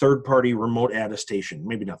that third-party remote attestation,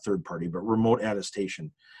 maybe not third-party, but remote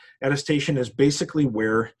attestation. Attestation is basically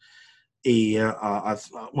where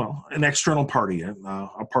an external party,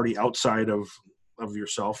 a party outside of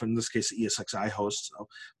yourself, in this case, ESXi host, a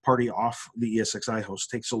party off the ESXi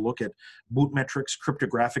host, takes a look at boot metrics,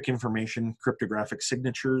 cryptographic information, cryptographic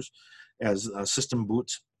signatures as system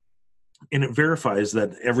boots, and it verifies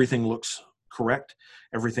that everything looks correct.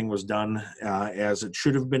 Everything was done as it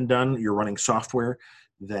should have been done. You're running software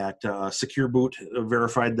that Secure Boot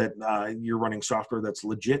verified that you're running software that's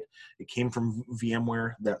legit. It came from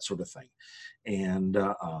VMware, that sort of thing. And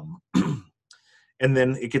and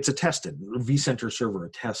then it gets attested. vCenter Server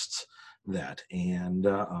attests that. And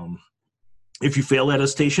if you fail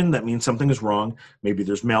attestation, that means something is wrong. Maybe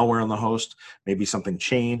there's malware on the host. Maybe something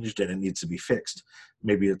changed and it needs to be fixed.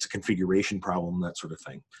 Maybe it's a configuration problem, that sort of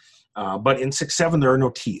thing. But in 6.7, there are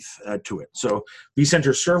no teeth to it. So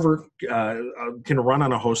vCenter Server can run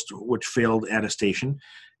on a host which failed attestation,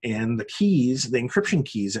 and the keys, the encryption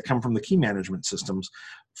keys that come from the key management systems,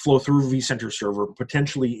 flow through vCenter Server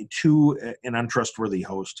potentially to an untrustworthy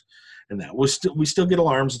host. And that we still get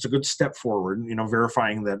alarms. It's a good step forward,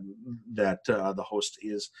 verifying that the host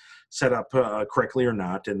is set up correctly or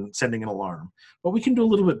not, and sending an alarm. But we can do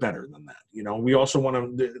a little bit better than that. We also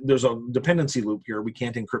want to. There's a dependency loop here. We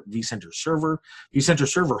can't encrypt vCenter Server. vCenter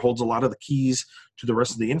Server holds a lot of the keys to the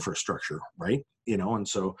rest of the infrastructure, right? And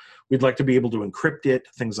so we'd like to be able to encrypt it,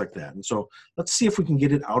 things like that. And so let's see if we can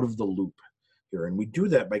get it out of the loop here. And we do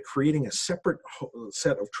that by creating a separate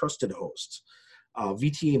set of trusted hosts.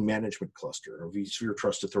 VTA management cluster, or vSphere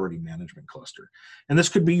Trust Authority management cluster. And this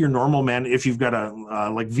could be your normal if you've got a,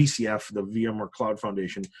 like VCF, the VMware Cloud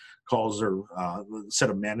Foundation calls their set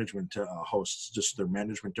of management hosts, just their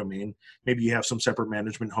management domain. Maybe you have some separate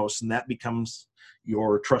management hosts, and that becomes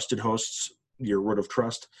your trusted hosts, your root of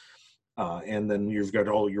trust. And then you've got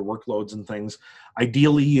all your workloads and things.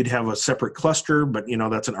 Ideally, you'd have a separate cluster, but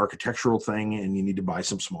that's an architectural thing, and you need to buy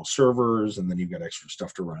some small servers, and then you've got extra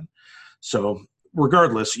stuff to run. So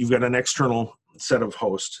regardless, you've got an external set of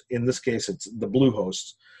hosts. In this case, it's the blue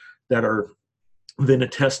hosts that are then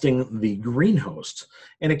attesting the green hosts.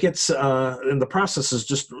 And it gets, and the process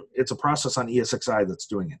is it's a process on ESXi that's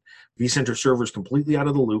doing it. vCenter Server is completely out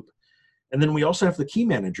of the loop. And then we also have the key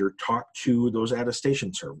manager talk to those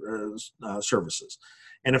attestation services.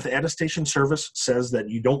 And if the attestation service says that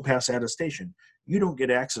you don't pass attestation, you don't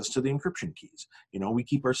get access to the encryption keys. We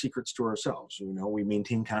keep our secrets to ourselves. We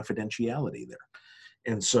maintain confidentiality there.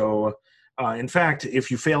 And so, in fact, if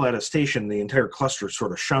you fail attestation, the entire cluster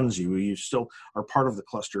sort of shuns you. You still are part of the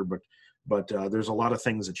cluster, but there's a lot of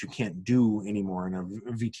things that you can't do anymore in a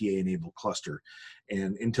VTA-enabled cluster,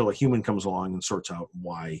 and until a human comes along and sorts out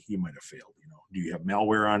why you might have failed. Do you have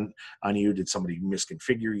malware on you? Did somebody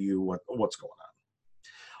misconfigure you? What's going on?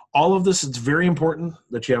 all of this, it's very important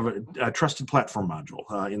that you have a trusted platform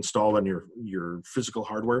module installed on your physical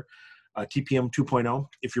hardware, TPM 2.0.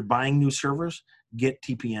 If you're buying new servers, get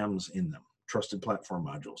TPMs in them, trusted platform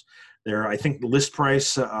modules. There, I think the list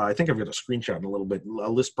price, I think I've got a screenshot in a little bit. A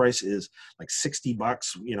list price is like $60,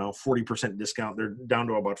 40% discount. They're down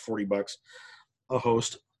to about $40 a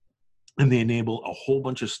host, and they enable a whole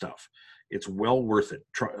bunch of stuff. It's well worth it.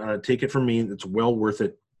 Take it from me. It's well worth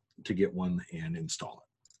it to get one and install it.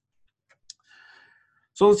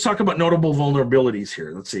 So let's talk about notable vulnerabilities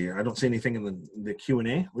here. Let's see. I don't see anything in the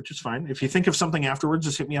Q&A, which is fine. If you think of something afterwards,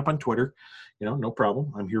 just hit me up on Twitter. No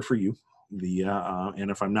problem. I'm here for you.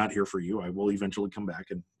 And if I'm not here for you, I will eventually come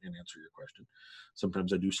back and answer your question.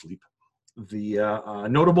 Sometimes I do sleep. The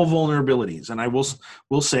notable vulnerabilities, and I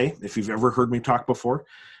will say, if you've ever heard me talk before,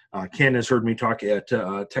 Ken has heard me talk at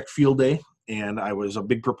Tech Field Day, and I was a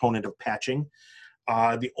big proponent of patching.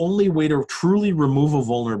 The only way to truly remove a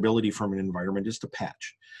vulnerability from an environment is to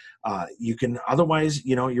patch. You can otherwise,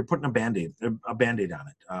 you're putting a Band-Aid on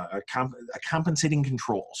it, a compensating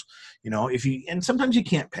controls, and sometimes you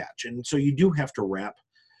can't patch. And so you do have to wrap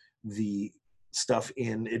the stuff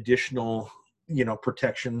in additional,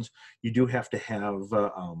 protections. You do have to have,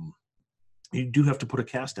 you do have to put a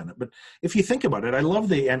cast on it. But if you think about it, I love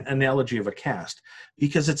the analogy of a cast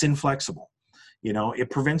because it's inflexible. It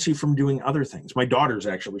prevents you from doing other things. My daughter's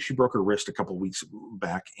she broke her wrist a couple of weeks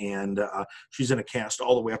back, and she's in a cast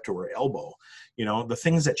all the way up to her elbow. The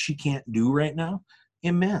things that she can't do right now,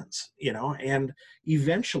 immense, and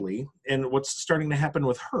eventually, and what's starting to happen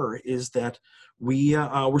with her is that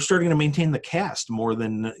we're starting to maintain the cast more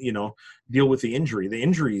than, deal with the injury. The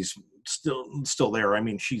injury's still there. I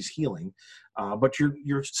mean, she's healing, but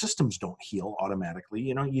your systems don't heal automatically.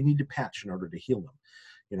 You need to patch in order to heal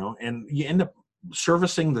them, and you end up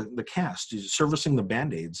servicing the cast, servicing the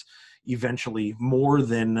Band-Aids eventually more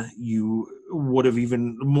than you would have,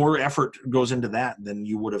 even more effort goes into that than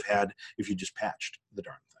you would have had if you just patched the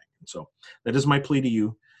darn thing. And so that is my plea to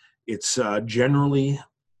you. It's generally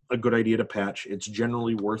a good idea to patch. It's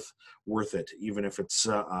generally worth it, even if it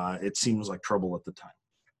seems like trouble at the time.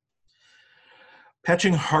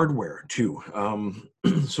 Patching hardware too.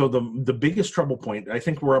 So the biggest trouble point, I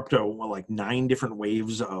think we're up to like 9 different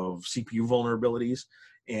waves of CPU vulnerabilities,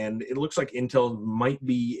 and it looks like Intel might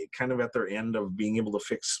be kind of at their end of being able to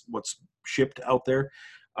fix what's shipped out there.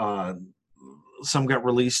 Some got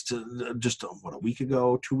released just a week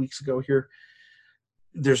ago, 2 weeks ago here.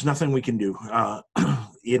 There's nothing we can do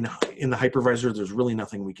in the hypervisor. There's really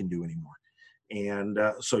nothing we can do anymore, and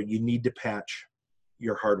so you need to patch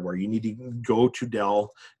your hardware. You need to go to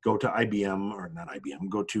Dell, go to IBM, or not IBM,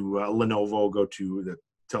 go to Lenovo, that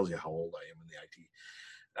tells you how old I am in the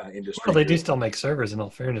IT industry. Well, they do still make servers, in all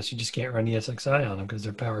fairness. You just can't run ESXi on them because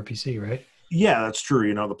they're PowerPC, right? Yeah, that's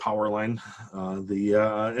true. The power line,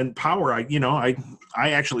 and power, I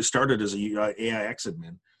actually started as a AIX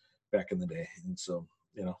admin back in the day. And so,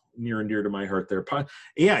 near and dear to my heart there.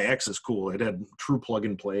 AIX is cool. It had true plug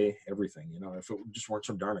and play, everything, if it just weren't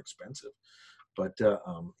so darn expensive. But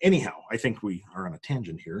anyhow, I think we are on a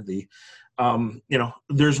tangent here.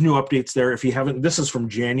 There's new updates there. If you haven't, this is from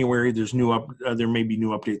January. There may be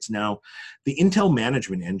new updates now. The Intel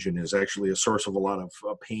Management Engine is actually a source of a lot of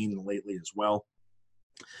pain lately as well.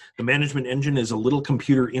 The Management Engine is a little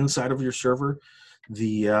computer inside of your server.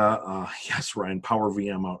 Yes, Ryan, Power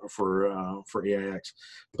VM out for AIX,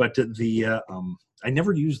 but I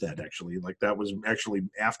never used that actually. Like that was actually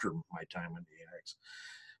after my time at AIX.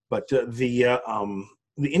 But the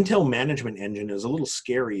Intel Management Engine is a little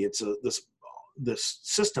scary. It's this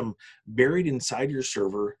system buried inside your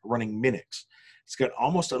server running Minix. It's got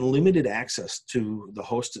almost unlimited access to the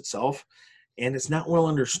host itself, and it's not well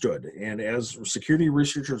understood. And as security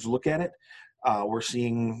researchers look at it, we're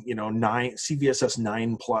seeing CVSS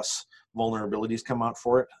 9 plus vulnerabilities come out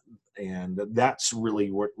for it, and that's really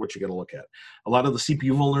what you got to look at. A lot of the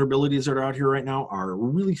CPU vulnerabilities that are out here right now are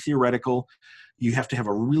really theoretical. You have to have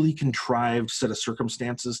a really contrived set of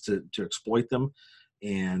circumstances to exploit them,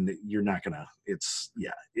 and you're not gonna.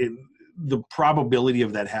 The probability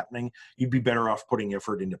of that happening, you'd be better off putting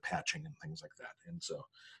effort into patching and things like that. And so,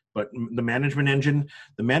 but the management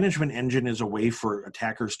engine is a way for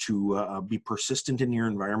attackers to be persistent in your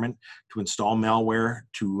environment, to install malware,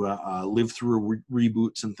 to live through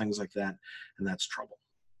reboots and things like that, and that's trouble.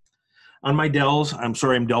 On my Dells, I'm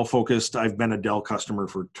sorry, I'm Dell focused. I've been a Dell customer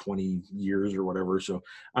for 20 years or whatever. So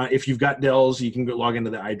if you've got Dells, you can go log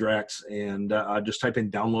into the iDRAX and just type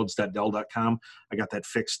in downloads.dell.com. I got that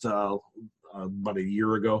fixed about a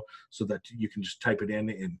year ago, so that you can just type it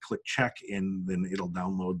in and click check, and then it'll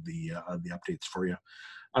download the updates for you.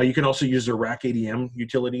 You can also use the rack ADM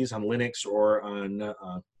utilities on Linux or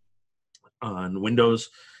on Windows.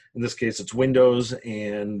 In this case, it's Windows,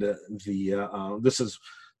 and this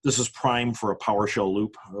is prime for a PowerShell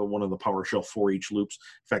loop, one of the PowerShell for each loops.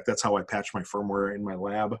 In fact, that's how I patch my firmware in my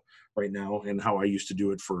lab right now, and how I used to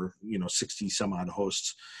do it for 60 some odd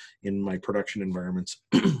hosts in my production environments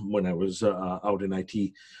when I was out in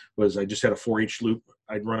IT. Was I just had a for each loop.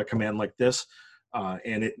 I'd run a command like this,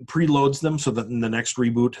 and it preloads them so that in the next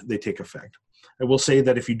reboot they take effect. I will say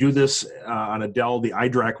that if you do this on a Dell, the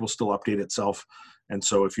iDRAC will still update itself. And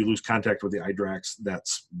so if you lose contact with the iDRACs,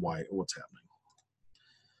 that's what's happening.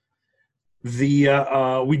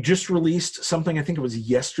 We just released something, I think it was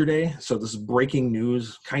yesterday. So this is breaking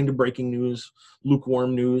news, kind of breaking news,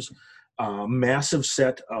 lukewarm news. Massive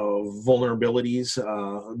set of vulnerabilities,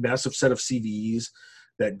 massive set of CVEs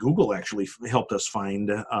that Google actually helped us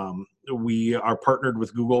find. We are partnered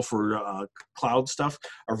with Google for cloud stuff.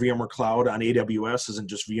 Our VMware Cloud on AWS isn't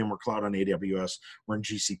just VMware Cloud on AWS. We're in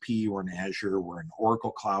GCP, we're in Azure, we're in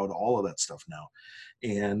Oracle Cloud, all of that stuff now.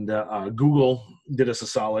 And Google did us a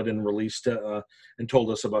solid and released and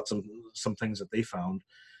told us about some things that they found.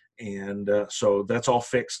 And so that's all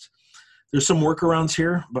fixed. There's some workarounds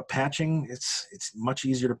here, but patching, it's much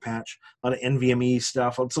easier to patch. A lot of NVMe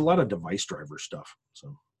stuff. It's a lot of device driver stuff.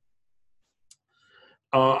 So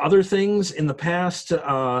other things in the past, there's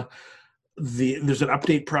an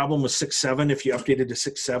update problem with 6.7. If you updated to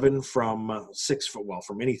 6.7 from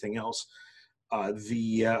from anything else, an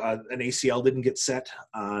ACL didn't get set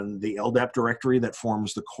on the LDAP directory that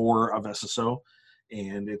forms the core of SSO.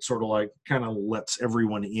 And it sort of like kind of lets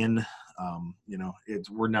everyone in.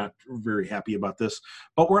 We're not very happy about this,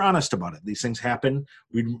 but we're honest about it. These things happen.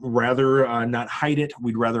 We'd rather not hide it.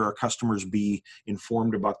 We'd rather our customers be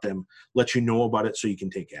informed about them, let you know about it so you can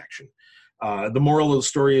take action. The moral of the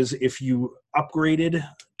story is if you upgraded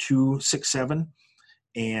to 6.7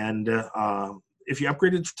 and if you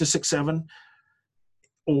upgraded to 6.7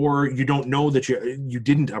 or you don't know that you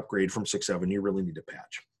didn't upgrade from 6.7, you really need to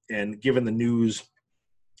patch. And given the news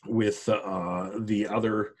with the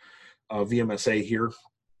other VMSA here,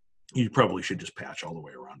 you probably should just patch all the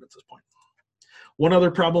way around at this point. One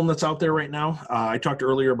other problem that's out there right now, I talked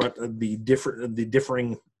earlier about the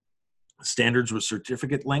differing standards with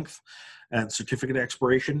certificate length and certificate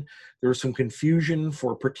expiration. There was some confusion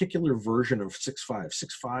for a particular version of 6.5.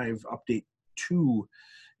 6.5 update 2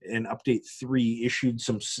 and update 3 issued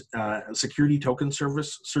some security token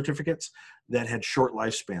service certificates that had short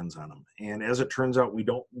lifespans on them. And as it turns out, we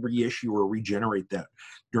don't reissue or regenerate that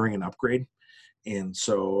during an upgrade. And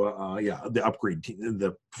so,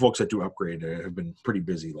 the folks that do upgrade have been pretty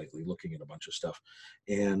busy lately looking at a bunch of stuff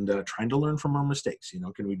and trying to learn from our mistakes.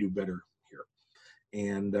 Can we do better here?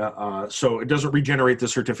 And so it doesn't regenerate the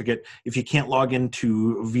certificate. If you can't log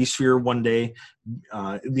into vSphere one day,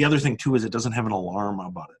 the other thing too is it doesn't have an alarm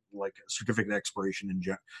about it. Like certificate expiration, and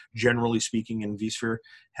generally speaking in vSphere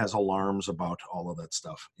has alarms about all of that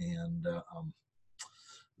stuff. And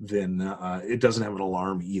then it doesn't have an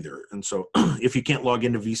alarm either. And so if you can't log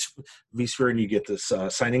into vSphere and you get this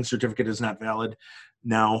signing certificate is not valid,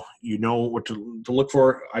 now you know what to look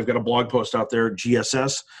for. I've got a blog post out there,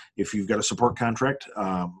 GSS. If you've got a support contract,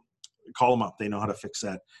 call them up. They know how to fix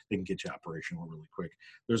that. They can get you operational really quick.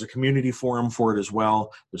 There's a community forum for it as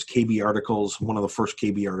well. There's KB articles, one of the first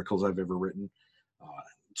KB articles I've ever written.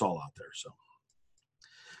 It's all out there.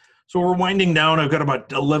 So we're winding down. I've got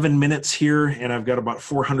about 11 minutes here, and I've got about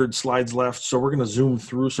 400 slides left. So we're going to zoom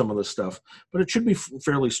through some of this stuff, but it should be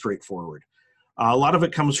fairly straightforward. A lot of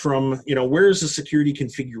it comes from, where is the security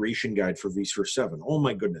configuration guide for vSphere 7? Oh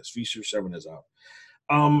my goodness, vSphere 7 is out.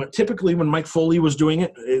 Typically when Mike Foley was doing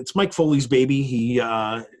it, it's Mike Foley's baby.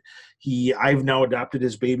 I've now adopted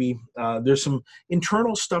his baby. There's some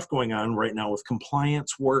internal stuff going on right now with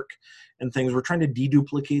compliance work and things. We're trying to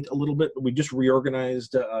deduplicate a little bit. We just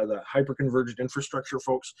reorganized the hyperconverged infrastructure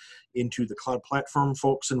folks into the cloud platform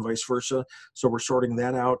folks and vice versa. So we're sorting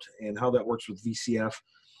that out and how that works with VCF.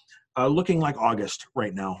 Looking like August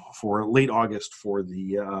right now, for late August for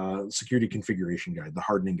the security configuration guide, the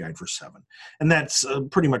hardening guide for 7. And that's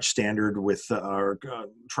pretty much standard with our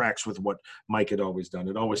tracks with what Mike had always done.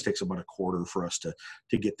 It always takes about a quarter for us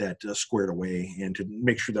to get that squared away and to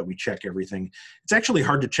make sure that we check everything. It's actually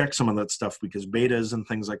hard to check some of that stuff because betas and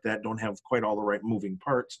things like that don't have quite all the right moving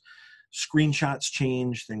parts. Screenshots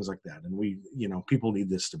change, things like that. And people need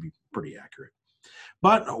this to be pretty accurate.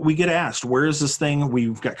 But we get asked, where is this thing?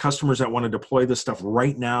 We've got customers that want to deploy this stuff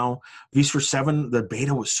right now. vSphere 7, the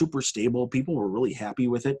beta was super stable. People were really happy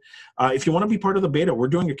with it. If you want to be part of the beta, we're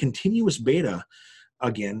doing a continuous beta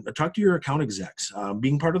again, talk to your account execs.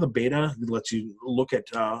 Being part of the beta lets you look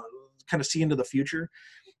at, kind of see into the future.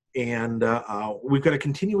 And we've got a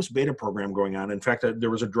continuous beta program going on. In fact, there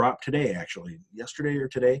was a drop today, actually, yesterday or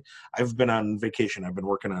today. I've been on vacation. I've been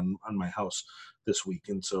working on my house this week.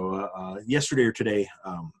 And so yesterday or today,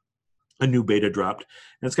 a new beta dropped,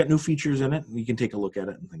 and it's got new features in it. And you can take a look at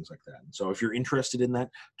it and things like that. And so if you're interested in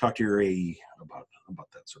that, talk to your AE about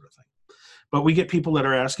that sort of thing. But we get people that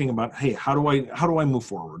are asking about, hey, how do I move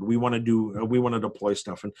forward? We want to deploy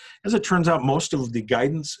stuff. And as it turns out, most of the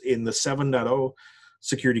guidance in the 7.0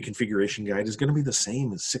 security configuration guide is going to be the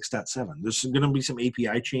same as 6.7. There's going to be some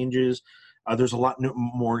API changes. There's a lot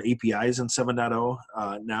more APIs in 7.0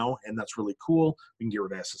 now, and that's really cool. We can get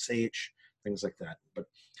rid of SSH, things like that. But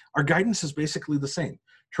our guidance is basically the same.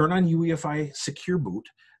 Turn on UEFI Secure Boot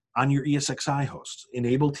on your ESXi host.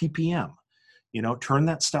 Enable TPM. Turn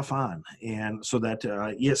that stuff on, and so that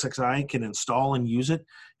ESXi can install and use it,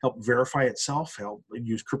 help verify itself, help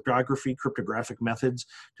use cryptographic methods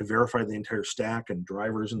to verify the entire stack and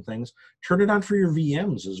drivers and things. Turn it on for your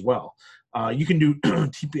VMs as well. You can do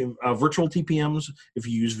virtual TPMs if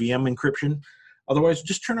you use VM encryption. Otherwise,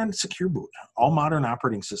 just turn on Secure Boot. All modern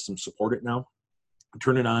operating systems support it now.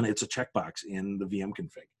 Turn it on. It's a checkbox in the VM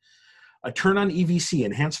config. Turn on EVC,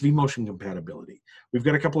 Enhanced vMotion Compatibility. We've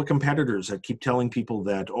got a couple of competitors that keep telling people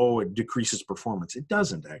that, it decreases performance. It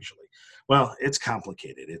doesn't actually. Well, it's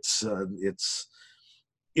complicated.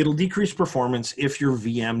 It'll decrease performance if your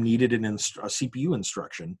VM needed a CPU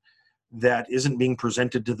instruction that isn't being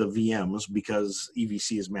presented to the VMs because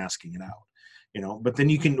EVC is masking it out. But then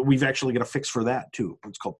we've actually got a fix for that too.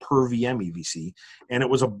 It's called per VM EVC. And it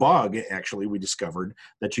was a bug, actually, we discovered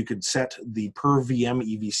that you could set the per VM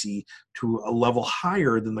EVC to a level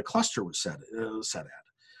higher than the cluster was set at.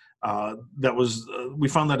 We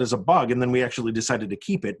found that as a bug, and then we actually decided to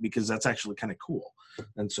keep it because that's actually kind of cool.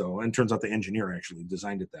 And it turns out the engineer actually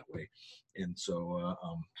designed it that way. And so,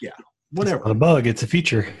 yeah. Whatever. It's not a bug, it's a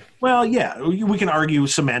feature. Well, yeah, we can argue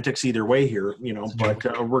semantics either way here, but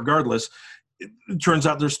regardless, it turns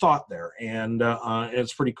out there's thought there, and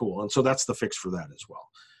it's pretty cool. And so that's the fix for that as well.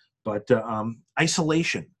 But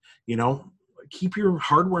isolation, keep your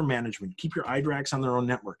hardware management, keep your iDRACs on their own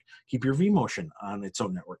network, keep your vMotion on its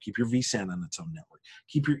own network, keep your vSAN on its own network,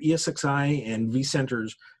 keep your ESXi and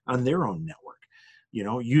vCenters on their own network.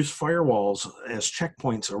 Use firewalls as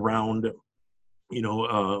checkpoints around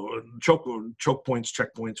choke points,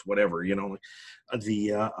 checkpoints, whatever,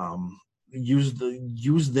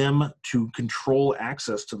 use them to control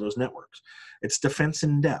access to those networks. It's defense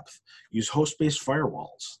in depth. Use host-based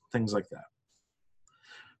firewalls, things like that.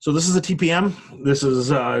 So this is a TPM. This is,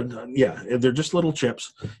 they're just little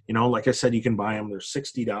chips. Like I said, you can buy them. They're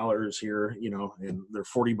 $60 here, and they're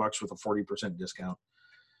 $40 with a 40% discount.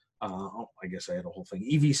 I guess I had a whole thing.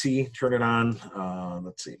 EVC, turn it on.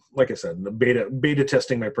 Let's see. Like I said, the beta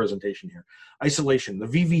testing my presentation here. Isolation. The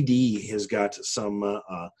VVD has got some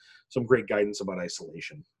great guidance about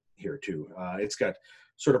isolation here too. It's got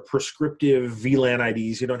sort of prescriptive VLAN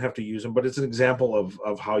IDs. You don't have to use them, but it's an example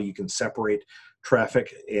of how you can separate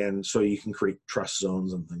traffic, and so you can create trust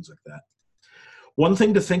zones and things like that. One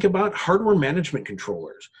thing to think about: hardware management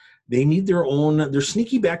controllers. They need their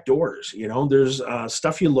sneaky back doors. There's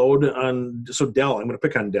stuff you load on. So Dell, I'm going to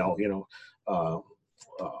pick on Dell.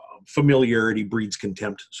 Familiarity breeds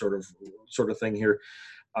contempt, sort of thing here.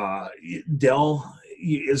 Dell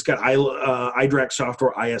has got iDRAC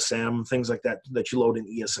software, ISM, things like that you load in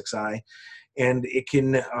ESXi, and it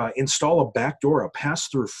can install a backdoor, a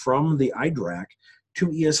pass-through from the iDRAC to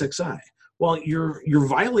ESXi. Well, you're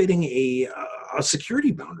violating a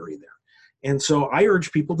security boundary there. And so I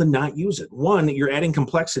urge people to not use it. One, you're adding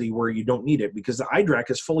complexity where you don't need it because the iDRAC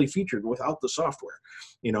is fully featured without the software.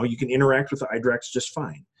 You can interact with the iDRACs just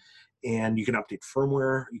fine. And you can update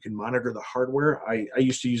firmware. You can monitor the hardware. I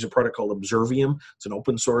used to use a product called Observium. It's an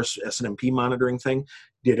open source SNMP monitoring thing.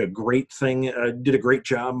 Did a great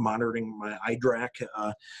job monitoring my iDRAC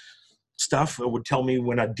stuff. It would tell me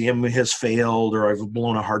when a DIMM has failed or I've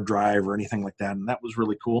blown a hard drive or anything like that. And that was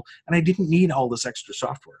really cool. And I didn't need all this extra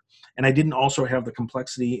software. And I didn't also have the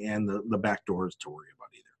complexity and the backdoors to worry about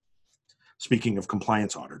either. Speaking of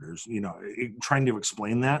compliance auditors, trying to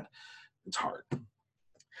explain that, it's hard.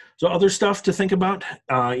 So other stuff to think about,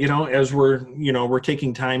 as we're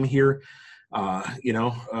taking time here,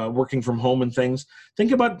 working from home and things.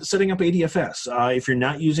 Think about setting up ADFS. If you're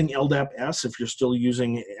not using LDAP-S, if you're still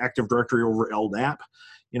using Active Directory over LDAP,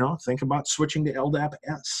 think about switching to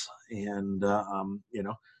LDAP-S. And,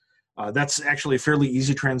 That's actually a fairly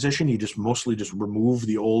easy transition. You just mostly just remove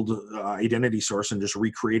the old identity source and just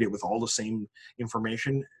recreate it with all the same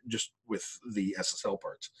information, just with the SSL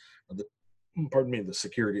parts. The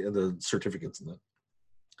security, the certificates. And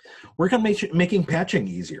work on making patching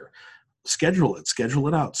easier. Schedule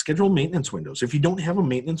it out. Schedule maintenance windows. If you don't have a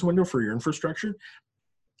maintenance window for your infrastructure,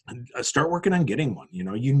 start working on getting one.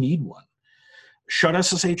 You need one. Shut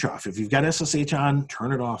SSH off. If you've got SSH on,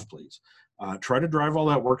 turn it off, please. Try to drive all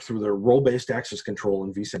that work through the role-based access control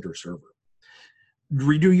in vCenter Server.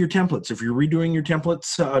 Redo your templates. If you're redoing your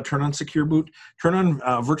templates, turn on Secure Boot. Turn on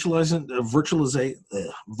virtualized.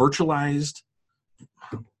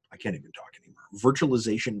 I can't even talk anymore.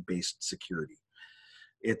 Virtualization-based security.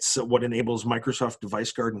 It's what enables Microsoft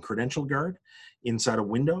Device Guard and Credential Guard inside of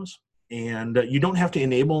Windows. And you don't have to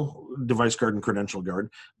enable Device Guard and Credential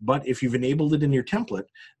Guard, but if you've enabled it in your template,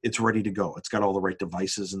 it's ready to go. It's got all the right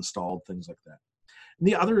devices installed, things like that. And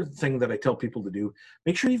the other thing that I tell people to do,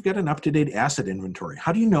 make sure you've got an up-to-date asset inventory.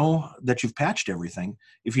 How do you know that you've patched everything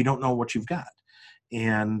if you don't know what you've got?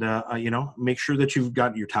 And, make sure that you've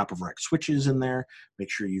got your top-of-rack switches in there.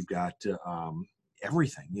 Make sure you've got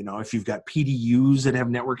everything. If you've got PDUs that have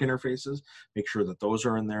network interfaces, make sure that those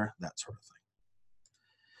are in there, that sort of thing.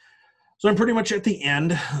 So I'm pretty much at the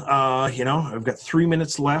end. I've got 3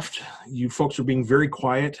 minutes left. You folks are being very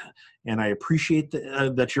quiet, and I appreciate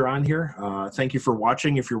that you're on here. Thank you for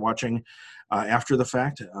watching. If you're watching after the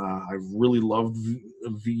fact, I've really loved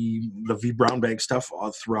the vBrownBag stuff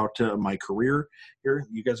throughout my career here.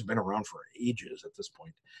 You guys have been around for ages at this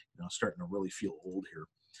point. Starting to really feel old here.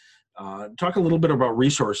 Talk a little bit about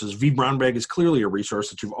resources. vBrownBag is clearly a resource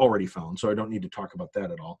that you've already found, so I don't need to talk about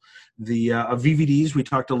that at all. The VVDs, we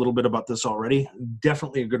talked a little bit about this already.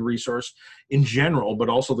 Definitely a good resource in general, but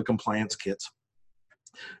also the compliance kits.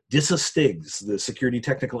 DISA STIGs, the Security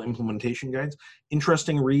Technical Implementation Guides,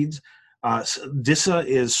 interesting reads. DISA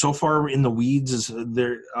is so far in the weeds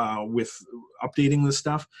with updating this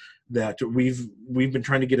stuff that we've been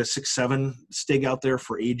trying to get a 6.7 STIG out there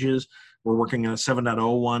for ages. We're working on a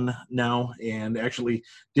 7.0 one now, and actually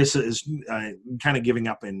DISA is kind of giving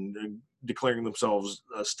up and declaring themselves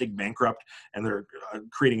STIG bankrupt, and they're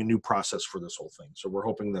creating a new process for this whole thing. So we're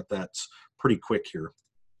hoping that that's pretty quick here.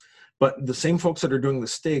 But the same folks that are doing the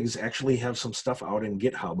STIGs actually have some stuff out in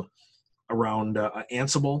GitHub around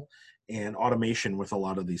Ansible and automation with a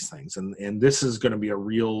lot of these things. And this is going to be a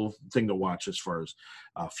real thing to watch as far as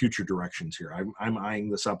future directions here. I'm eyeing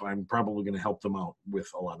this up. I'm probably going to help them out with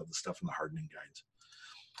a lot of the stuff in the hardening guides.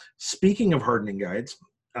 Speaking of hardening guides,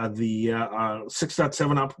 the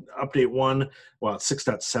 6.7 update 1,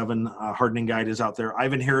 6.7 hardening guide is out there.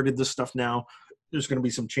 I've inherited this stuff now. There's going to be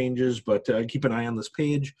some changes, but keep an eye on this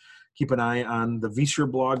page. Keep an eye on the vSphere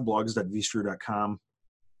blog, blogs.vsphere.com.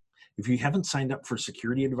 If you haven't signed up for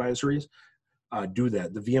security advisories, do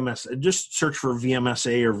that. The VMS, just search for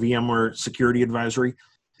VMSA or VMware Security Advisory,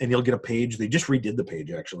 and you'll get a page. They just redid the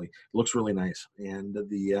page, actually. It looks really nice. And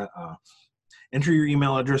enter your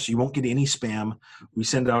email address. You won't get any spam. We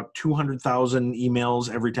send out 200,000 emails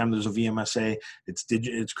every time there's a VMSA. It's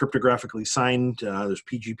cryptographically signed. There's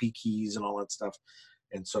PGP keys and all that stuff.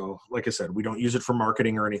 And so, like I said, we don't use it for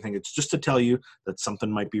marketing or anything. It's just to tell you that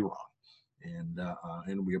something might be wrong.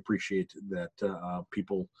 And we appreciate that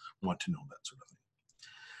people want to know that sort of thing.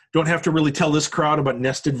 Don't have to really tell this crowd about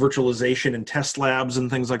nested virtualization and test labs and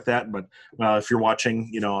things like that, but if you're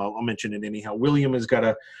watching, I'll mention it anyhow. William has got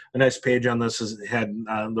a nice page on this, has had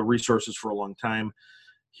the resources for a long time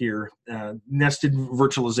here. Nested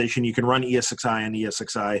virtualization, you can run ESXi on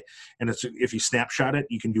ESXi, and if you snapshot it,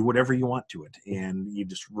 you can do whatever you want to it, and you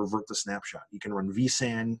just revert the snapshot. You can run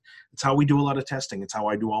vSAN. It's how we do a lot of testing. It's how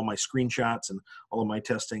I do all my screenshots and all of my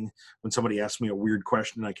testing. When somebody asks me a weird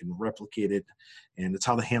question, I can replicate it, and it's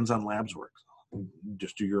how the hands-on labs work.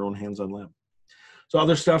 Just do your own hands-on lab. So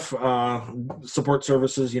other stuff, support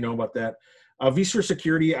services, you know about that. vSphere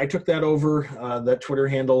Security, I took that over, that Twitter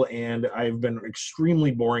handle, and I've been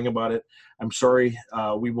extremely boring about it. I'm sorry.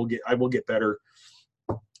 I will get better.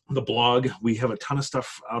 The blog, we have a ton of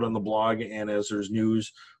stuff out on the blog, and as there's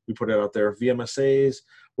news, we put it out there. VMSAs,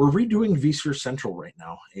 we're redoing vSphere Central right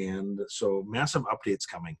now, and so massive updates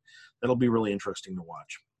coming. That'll be really interesting to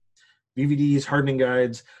watch. VVDs, hardening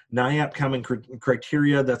guides, NIAP common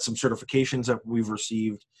criteria, that's some certifications that we've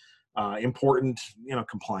received. Important,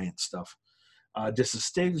 compliance stuff. DISA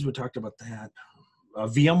STIGs, we talked about that.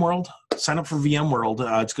 VMworld, sign up for VMworld.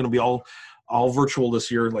 It's going to be all virtual this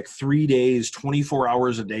year, like 3 days, 24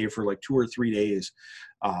 hours a day for like 2 or 3 days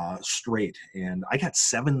straight. And I got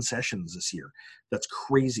 7 sessions this year. That's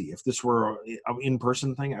crazy. If this were an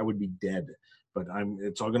in-person thing, I would be dead. but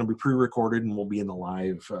it's all going to be pre-recorded, and we'll be in the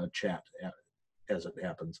live chat as it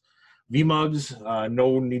happens. VMUGs,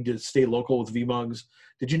 no need to stay local with VMUGs.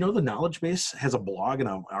 Did you know the Knowledge Base has a blog and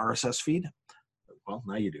an RSS feed? Well,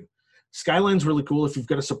 now you do. Skyline's really cool. If you've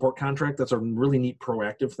got a support contract, that's a really neat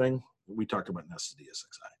proactive thing. We talked about nested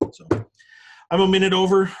ESXi. So I'm a minute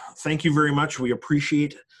over. Thank you very much. We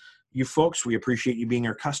appreciate you folks. We appreciate you being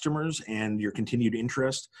our customers and your continued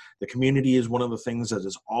interest. The community is one of the things that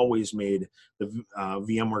has always made the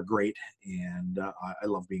VMware great, and I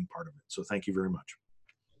love being part of it. So thank you very much.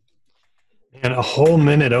 And a whole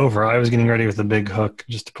minute over. I was getting ready with a big hook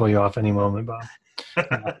just to pull you off any moment, Bob.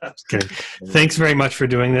 Just kidding. Thanks very much for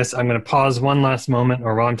doing this. I'm going to pause one last moment,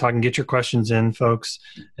 or while I'm talking, get your questions in, folks,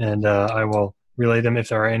 and I will relay them if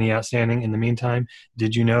there are any outstanding. In the meantime,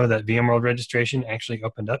 did you know that VMworld registration actually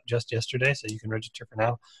opened up just yesterday, so you can register for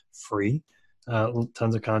now free?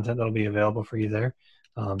 Tons of content that'll be available for you there.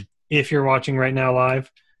 If you're watching right now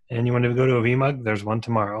live and you want to go to a VMUG, there's one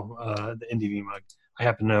tomorrow, the Indie VMUG. I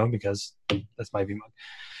happen to know because that's my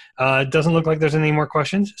VMUG. It doesn't look like there's any more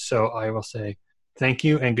questions, so I will say thank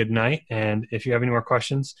you and good night. And if you have any more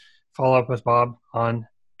questions, follow up with Bob on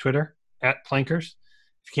Twitter @Plankers.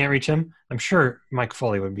 If you can't reach him, I'm sure Mike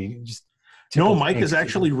Foley would be just. No, Mike is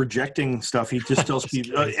actually rejecting stuff. He just tells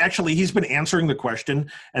people. Actually, he's been answering the question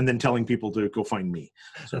and then telling people to go find me.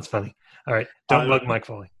 So, that's funny. All right, don't bug Mike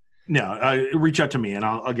Foley. No, reach out to me and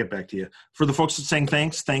I'll get back to you. For the folks that saying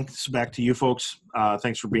thanks back to you folks.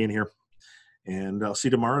 Thanks for being here, and I'll see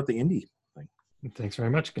you tomorrow at the Indie thing. Thanks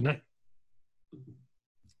very much. Good night.